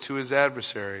vengeance to his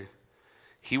adversary.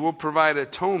 He will provide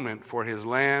atonement for his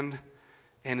land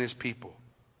and his people.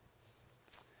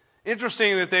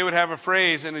 Interesting that they would have a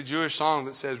phrase in a Jewish song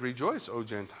that says, rejoice, O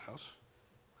Gentiles.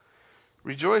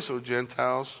 Rejoice, O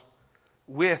Gentiles,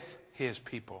 with his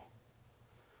people.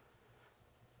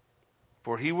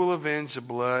 For he will avenge the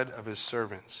blood of his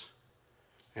servants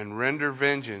and render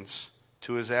vengeance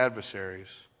to his adversaries.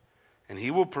 And he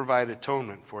will provide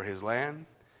atonement for his land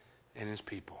and his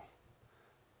people.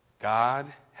 God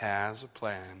has a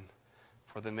plan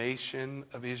for the nation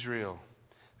of Israel.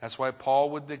 That's why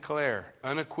Paul would declare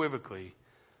unequivocally,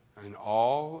 and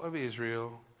all of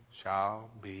Israel shall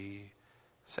be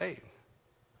saved.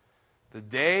 The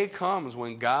day comes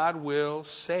when God will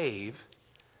save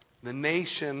the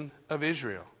nation of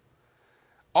Israel.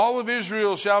 All of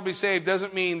Israel shall be saved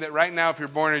doesn't mean that right now if you're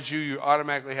born a Jew you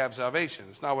automatically have salvation.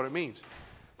 It's not what it means.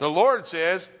 The Lord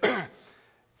says,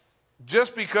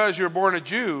 just because you're born a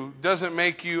Jew doesn't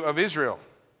make you of Israel.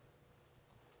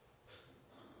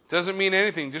 Doesn't mean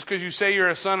anything. Just because you say you're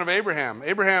a son of Abraham.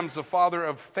 Abraham's the father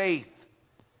of faith,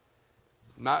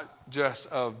 not just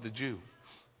of the Jew.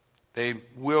 They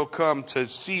will come to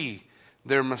see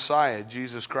their Messiah,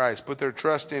 Jesus Christ. Put their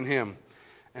trust in him,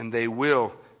 and they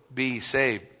will be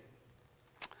saved.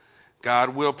 God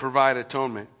will provide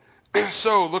atonement.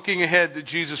 So, looking ahead to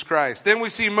Jesus Christ. Then we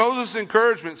see Moses'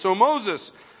 encouragement. So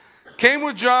Moses came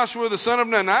with Joshua, the son of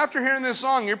Nun. Now, after hearing this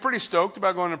song, you're pretty stoked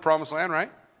about going to the Promised Land,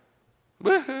 right?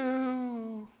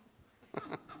 Woohoo!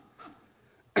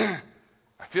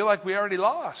 I feel like we already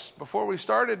lost before we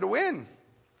started to win.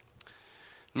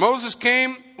 Moses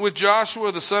came with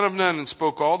Joshua, the son of Nun, and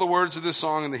spoke all the words of this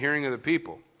song in the hearing of the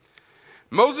people.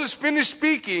 Moses finished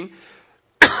speaking,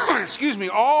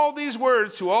 all these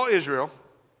words to all Israel,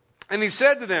 and he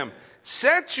said to them,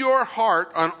 set your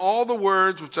heart on all the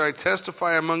words which I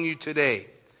testify among you today.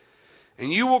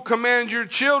 And you will command your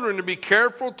children to be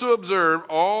careful to observe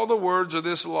all the words of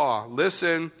this law.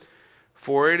 Listen,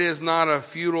 for it is not a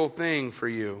futile thing for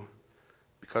you,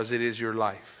 because it is your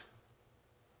life.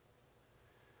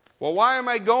 Well, why am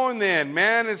I going then?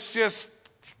 Man, it's just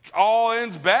all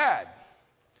ends bad.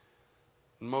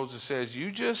 And Moses says,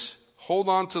 you just hold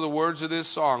on to the words of this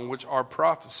song, which are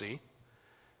prophecy,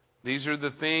 These are the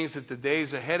things that the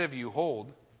days ahead of you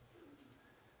hold.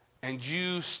 And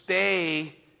you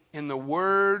stay in the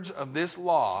words of this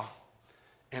law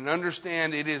and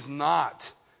understand it is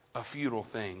not a futile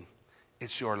thing.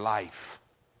 It's your life.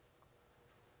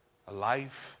 A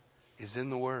life is in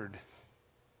the Word.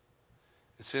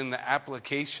 It's in the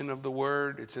application of the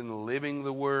Word. It's in living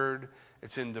the Word.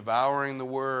 It's in devouring the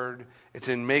Word. It's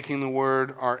in making the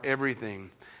Word our everything.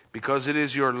 Because it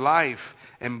is your life.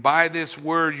 And by this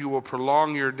Word you will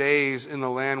prolong your days in the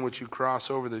land which you cross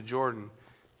over the Jordan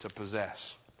to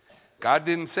possess. God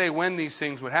didn't say when these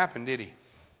things would happen, did He?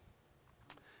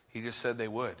 He just said they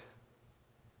would.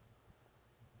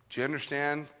 Do you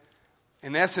understand?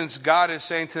 In essence, God is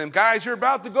saying to them, guys, you're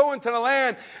about to go into the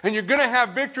land and you're going to have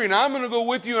victory, and I'm going to go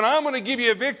with you and I'm going to give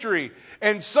you a victory.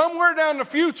 And somewhere down the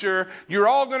future, you're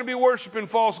all going to be worshiping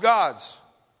false gods.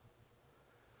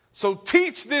 So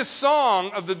teach this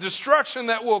song of the destruction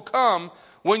that will come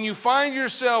when you find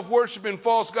yourself worshiping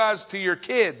false gods to your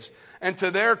kids and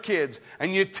to their kids.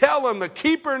 And you tell them to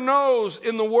keep their nose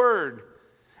in the Word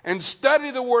and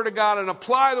study the Word of God and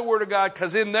apply the Word of God,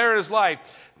 because in there is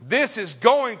life. This is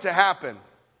going to happen.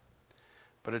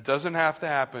 But it doesn't have to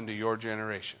happen to your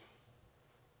generation.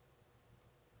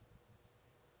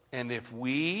 And if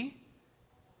we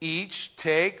each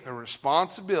take the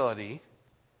responsibility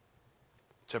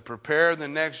to prepare the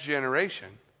next generation,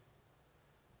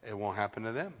 it won't happen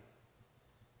to them.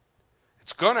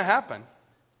 It's going to happen.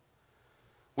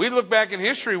 We look back in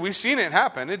history, we've seen it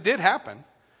happen. It did happen.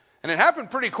 And it happened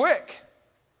pretty quick.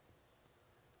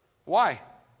 Why?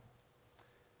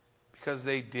 Because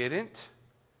they didn't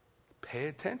pay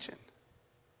attention.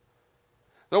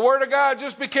 The Word of God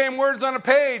just became words on a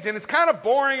page, and it's kind of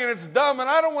boring and it's dumb, and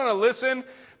I don't want to listen.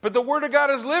 But the Word of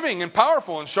God is living and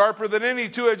powerful and sharper than any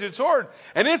two-edged sword.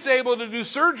 And it's able to do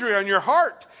surgery on your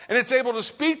heart. And it's able to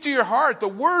speak to your heart the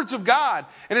words of God.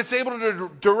 And it's able to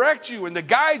direct you and to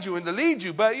guide you and to lead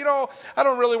you. But, I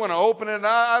don't really want to open it. And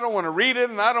I don't want to read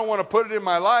it. And I don't want to put it in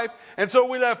my life. And so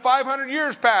we let 500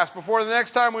 years pass before the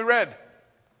next time we read.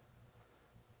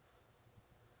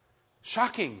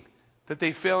 Shocking that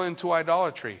they fell into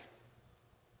idolatry.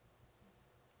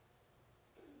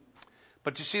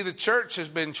 But you see, the church has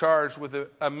been charged with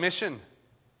a mission.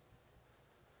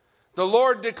 The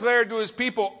Lord declared to His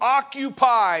people,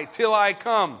 occupy till I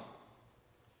come.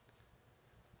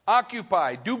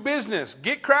 Occupy, do business,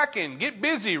 get cracking, get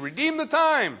busy, redeem the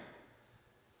time.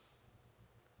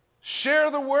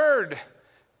 Share the Word,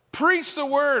 preach the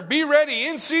Word, be ready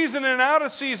in season and out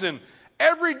of season.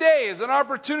 Every day is an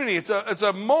opportunity. It's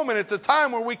a moment. It's a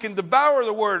time where we can devour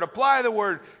the Word, apply the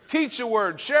Word, teach the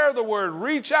Word, share the Word,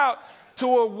 reach out to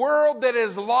a world that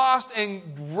is lost and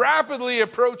rapidly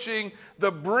approaching the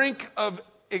brink of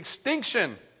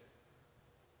extinction.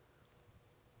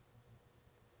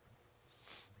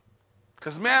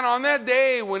 Because, man, on that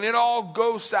day when it all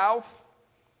goes south,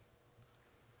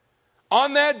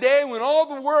 on that day when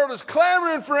all the world is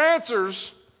clamoring for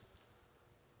answers,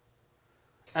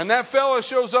 and that fella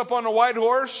shows up on a white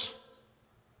horse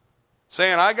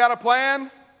saying, I got a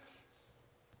plan,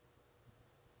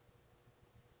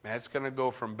 man, it's going to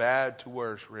go from bad to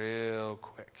worse real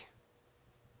quick.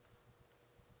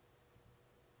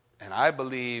 And I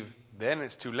believe then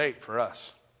it's too late for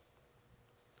us.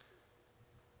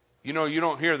 You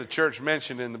don't hear the church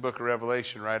mentioned in the book of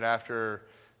Revelation right after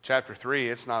chapter 3.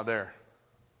 It's not there.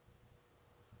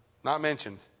 Not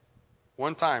mentioned.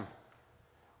 One time.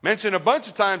 Mentioned a bunch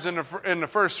of times in the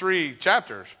first 3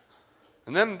 chapters.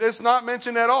 And then it's not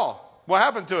mentioned at all. What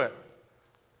happened to it?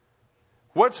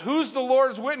 Who's the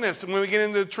Lord's witness when we get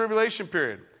into the tribulation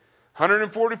period?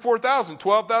 144,000,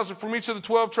 12,000 from each of the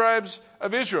 12 tribes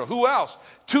of Israel. Who else?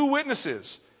 2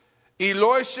 witnesses.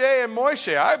 Elisha and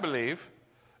Moshe, I believe.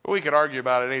 We could argue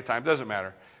about it anytime. Doesn't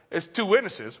matter. It's 2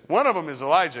 witnesses. One of them is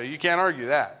Elijah. You can't argue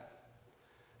that.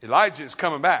 Elijah is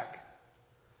coming back.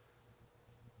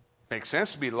 Makes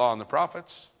sense to be the law and the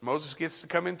prophets. Moses gets to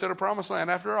come into the promised land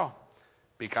after all.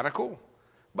 Be kind of cool.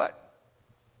 But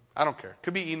I don't care.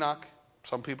 Could be Enoch,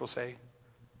 some people say.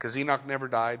 Because Enoch never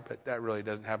died, but that really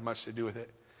doesn't have much to do with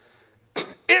it.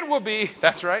 It will be,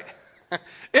 that's right.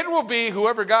 It will be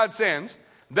whoever God sends.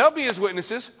 They'll be His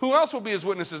witnesses. Who else will be His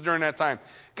witnesses during that time?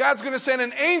 God's going to send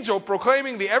an angel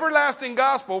proclaiming the everlasting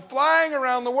gospel, flying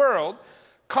around the world,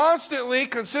 constantly,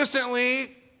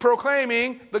 consistently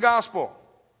proclaiming the gospel.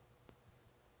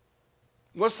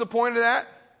 What's the point of that?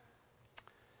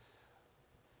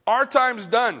 Our time's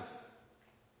done.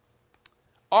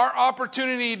 Our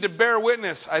opportunity to bear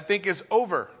witness, I think, is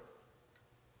over.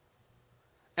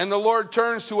 And the Lord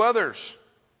turns to others.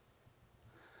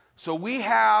 So we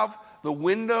have the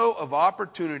window of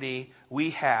opportunity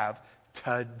we have.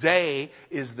 Today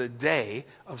is the day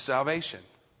of salvation.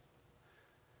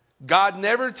 God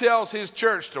never tells His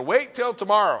church to wait till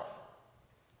tomorrow.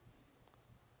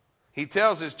 He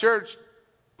tells His church,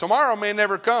 tomorrow may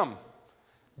never come.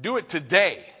 Do it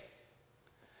today.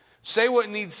 Say what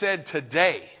needs said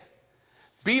today.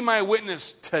 Be my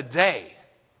witness today.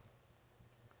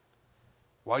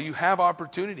 While you have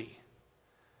opportunity,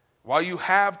 while you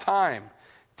have time,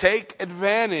 take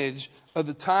advantage of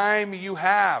the time you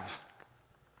have.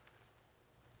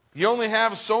 You only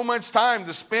have so much time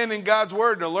to spend in God's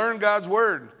Word, to learn God's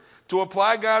Word, to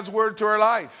apply God's Word to our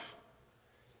life.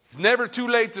 It's never too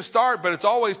late to start, but it's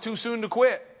always too soon to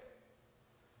quit.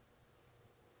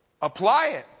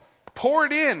 Apply it. Pour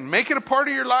it in. Make it a part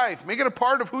of your life. Make it a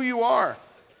part of who you are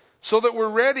so that we're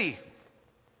ready.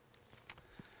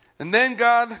 And then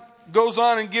God goes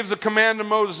on and gives a command to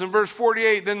Moses in verse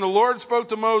 48. Then the Lord spoke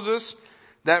to Moses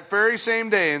that very same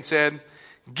day and said,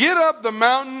 get up the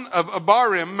mountain of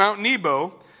Abarim, Mount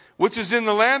Nebo, which is in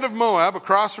the land of Moab,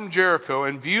 across from Jericho,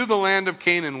 and view the land of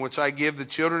Canaan, which I give the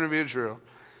children of Israel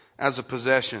as a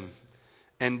possession,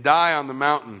 and die on the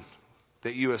mountain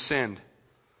that you ascend.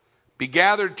 Be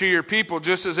gathered to your people,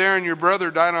 just as Aaron your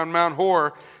brother died on Mount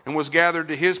Hor and was gathered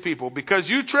to his people. Because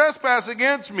you trespass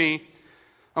against me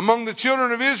among the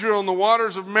children of Israel in the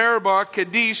waters of Meribah,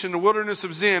 Kadesh, and the wilderness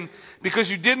of Zin,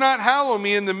 because you did not hallow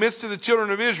me in the midst of the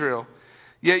children of Israel.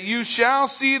 Yet you shall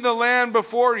see the land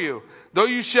before you, though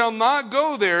you shall not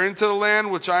go there into the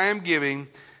land which I am giving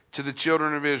to the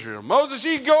children of Israel. Moses,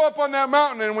 you go up on that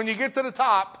mountain, and when you get to the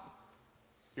top,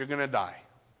 you're going to die.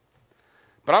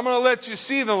 But I'm going to let you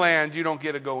see the land you don't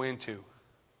get to go into.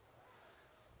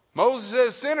 Moses is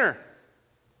a sinner.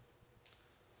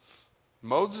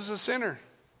 Moses is a sinner.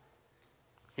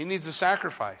 He needs a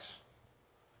sacrifice.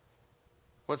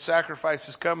 What sacrifice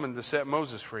is coming to set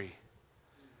Moses free?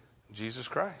 Jesus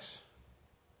Christ.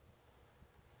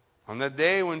 On that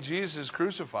day when Jesus is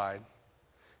crucified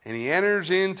and He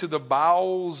enters into the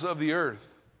bowels of the earth,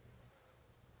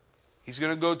 He's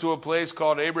going to go to a place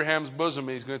called Abraham's bosom,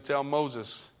 and He's going to tell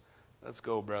Moses, let's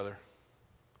go, brother.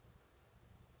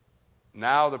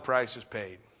 Now the price is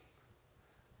paid.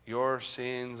 Your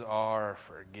sins are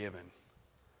forgiven.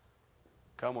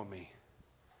 Come with me.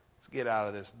 Let's get out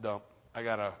of this dump. I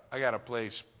got a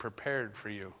place prepared for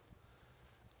you.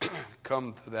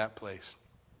 Come to that place.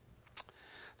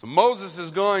 So Moses is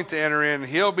going to enter in.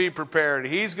 He'll be prepared.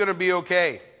 He's going to be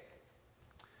okay.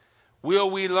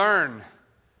 Will we learn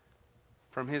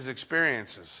from his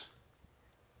experiences?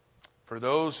 For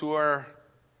those who are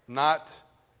not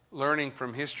learning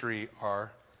from history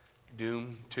are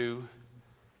doomed to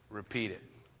repeat it.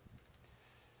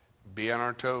 Be on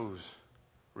our toes.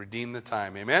 Redeem the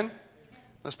time. Amen?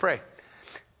 Let's pray.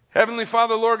 Heavenly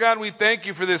Father, Lord God, we thank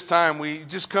you for this time. We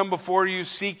just come before you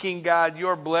seeking, God,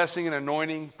 your blessing and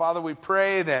anointing. Father, we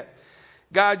pray that,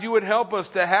 God, you would help us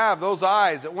to have those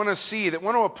eyes that want to see, that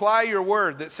want to apply your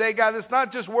word, that say, God, it's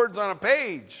not just words on a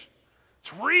page.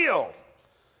 It's real.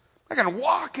 I can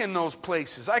walk in those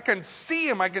places. I can see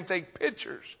them. I can take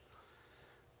pictures.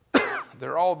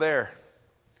 They're all there.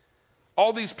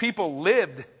 All these people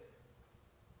lived.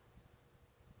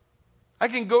 I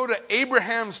can go to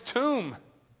Abraham's tomb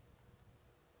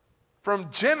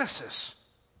from Genesis.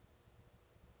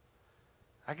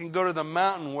 I can go to the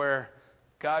mountain where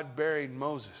God buried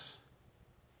Moses.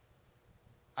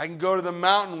 I can go to the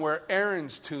mountain where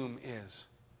Aaron's tomb is.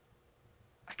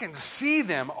 I can see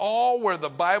them all where the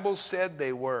Bible said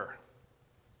they were.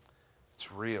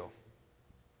 It's real.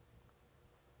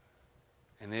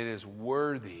 And it is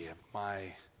worthy of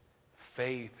my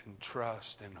faith and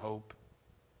trust and hope.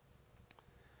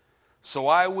 So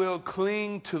I will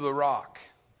cling to the rock.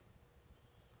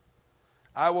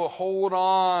 I will hold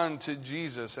on to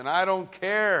Jesus. And I don't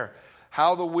care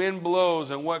how the wind blows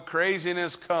and what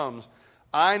craziness comes.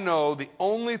 I know the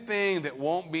only thing that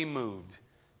won't be moved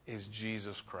is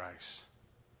Jesus Christ.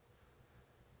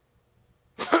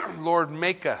 Lord,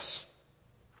 make us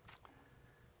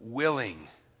willing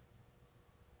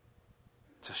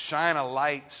to shine a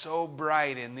light so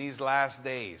bright in these last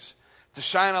days. To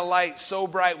shine a light so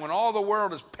bright when all the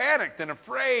world is panicked and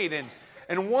afraid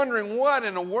and wondering what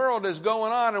in the world is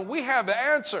going on. And we have the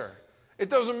answer. It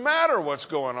doesn't matter what's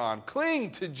going on.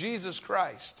 Cling to Jesus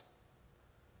Christ.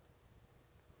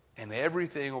 And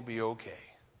everything will be okay.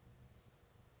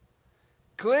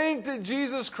 Cling to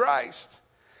Jesus Christ.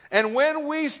 And when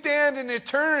we stand in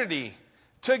eternity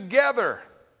together,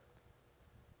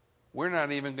 we're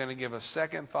not even going to give a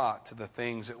second thought to the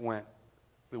things that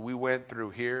we went through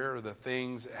here, or the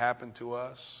things that happened to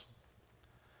us,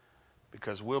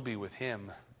 because we'll be with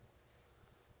Him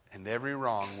and every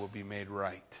wrong will be made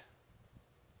right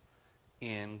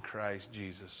in Christ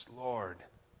Jesus. Lord,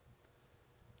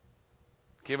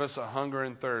 give us a hunger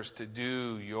and thirst to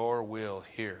do your will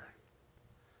here,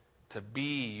 to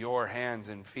be your hands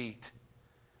and feet,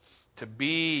 to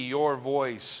be your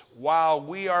voice while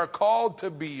we are called to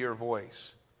be your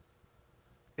voice.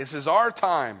 This is our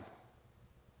time.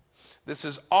 This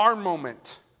is our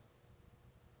moment.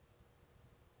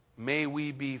 May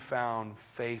we be found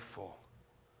faithful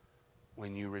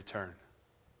when you return.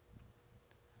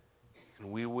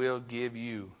 And we will give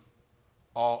you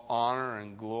all honor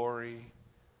and glory,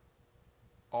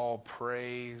 all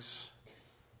praise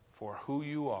for who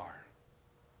you are.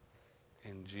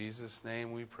 In Jesus'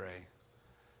 name we pray.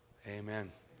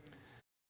 Amen.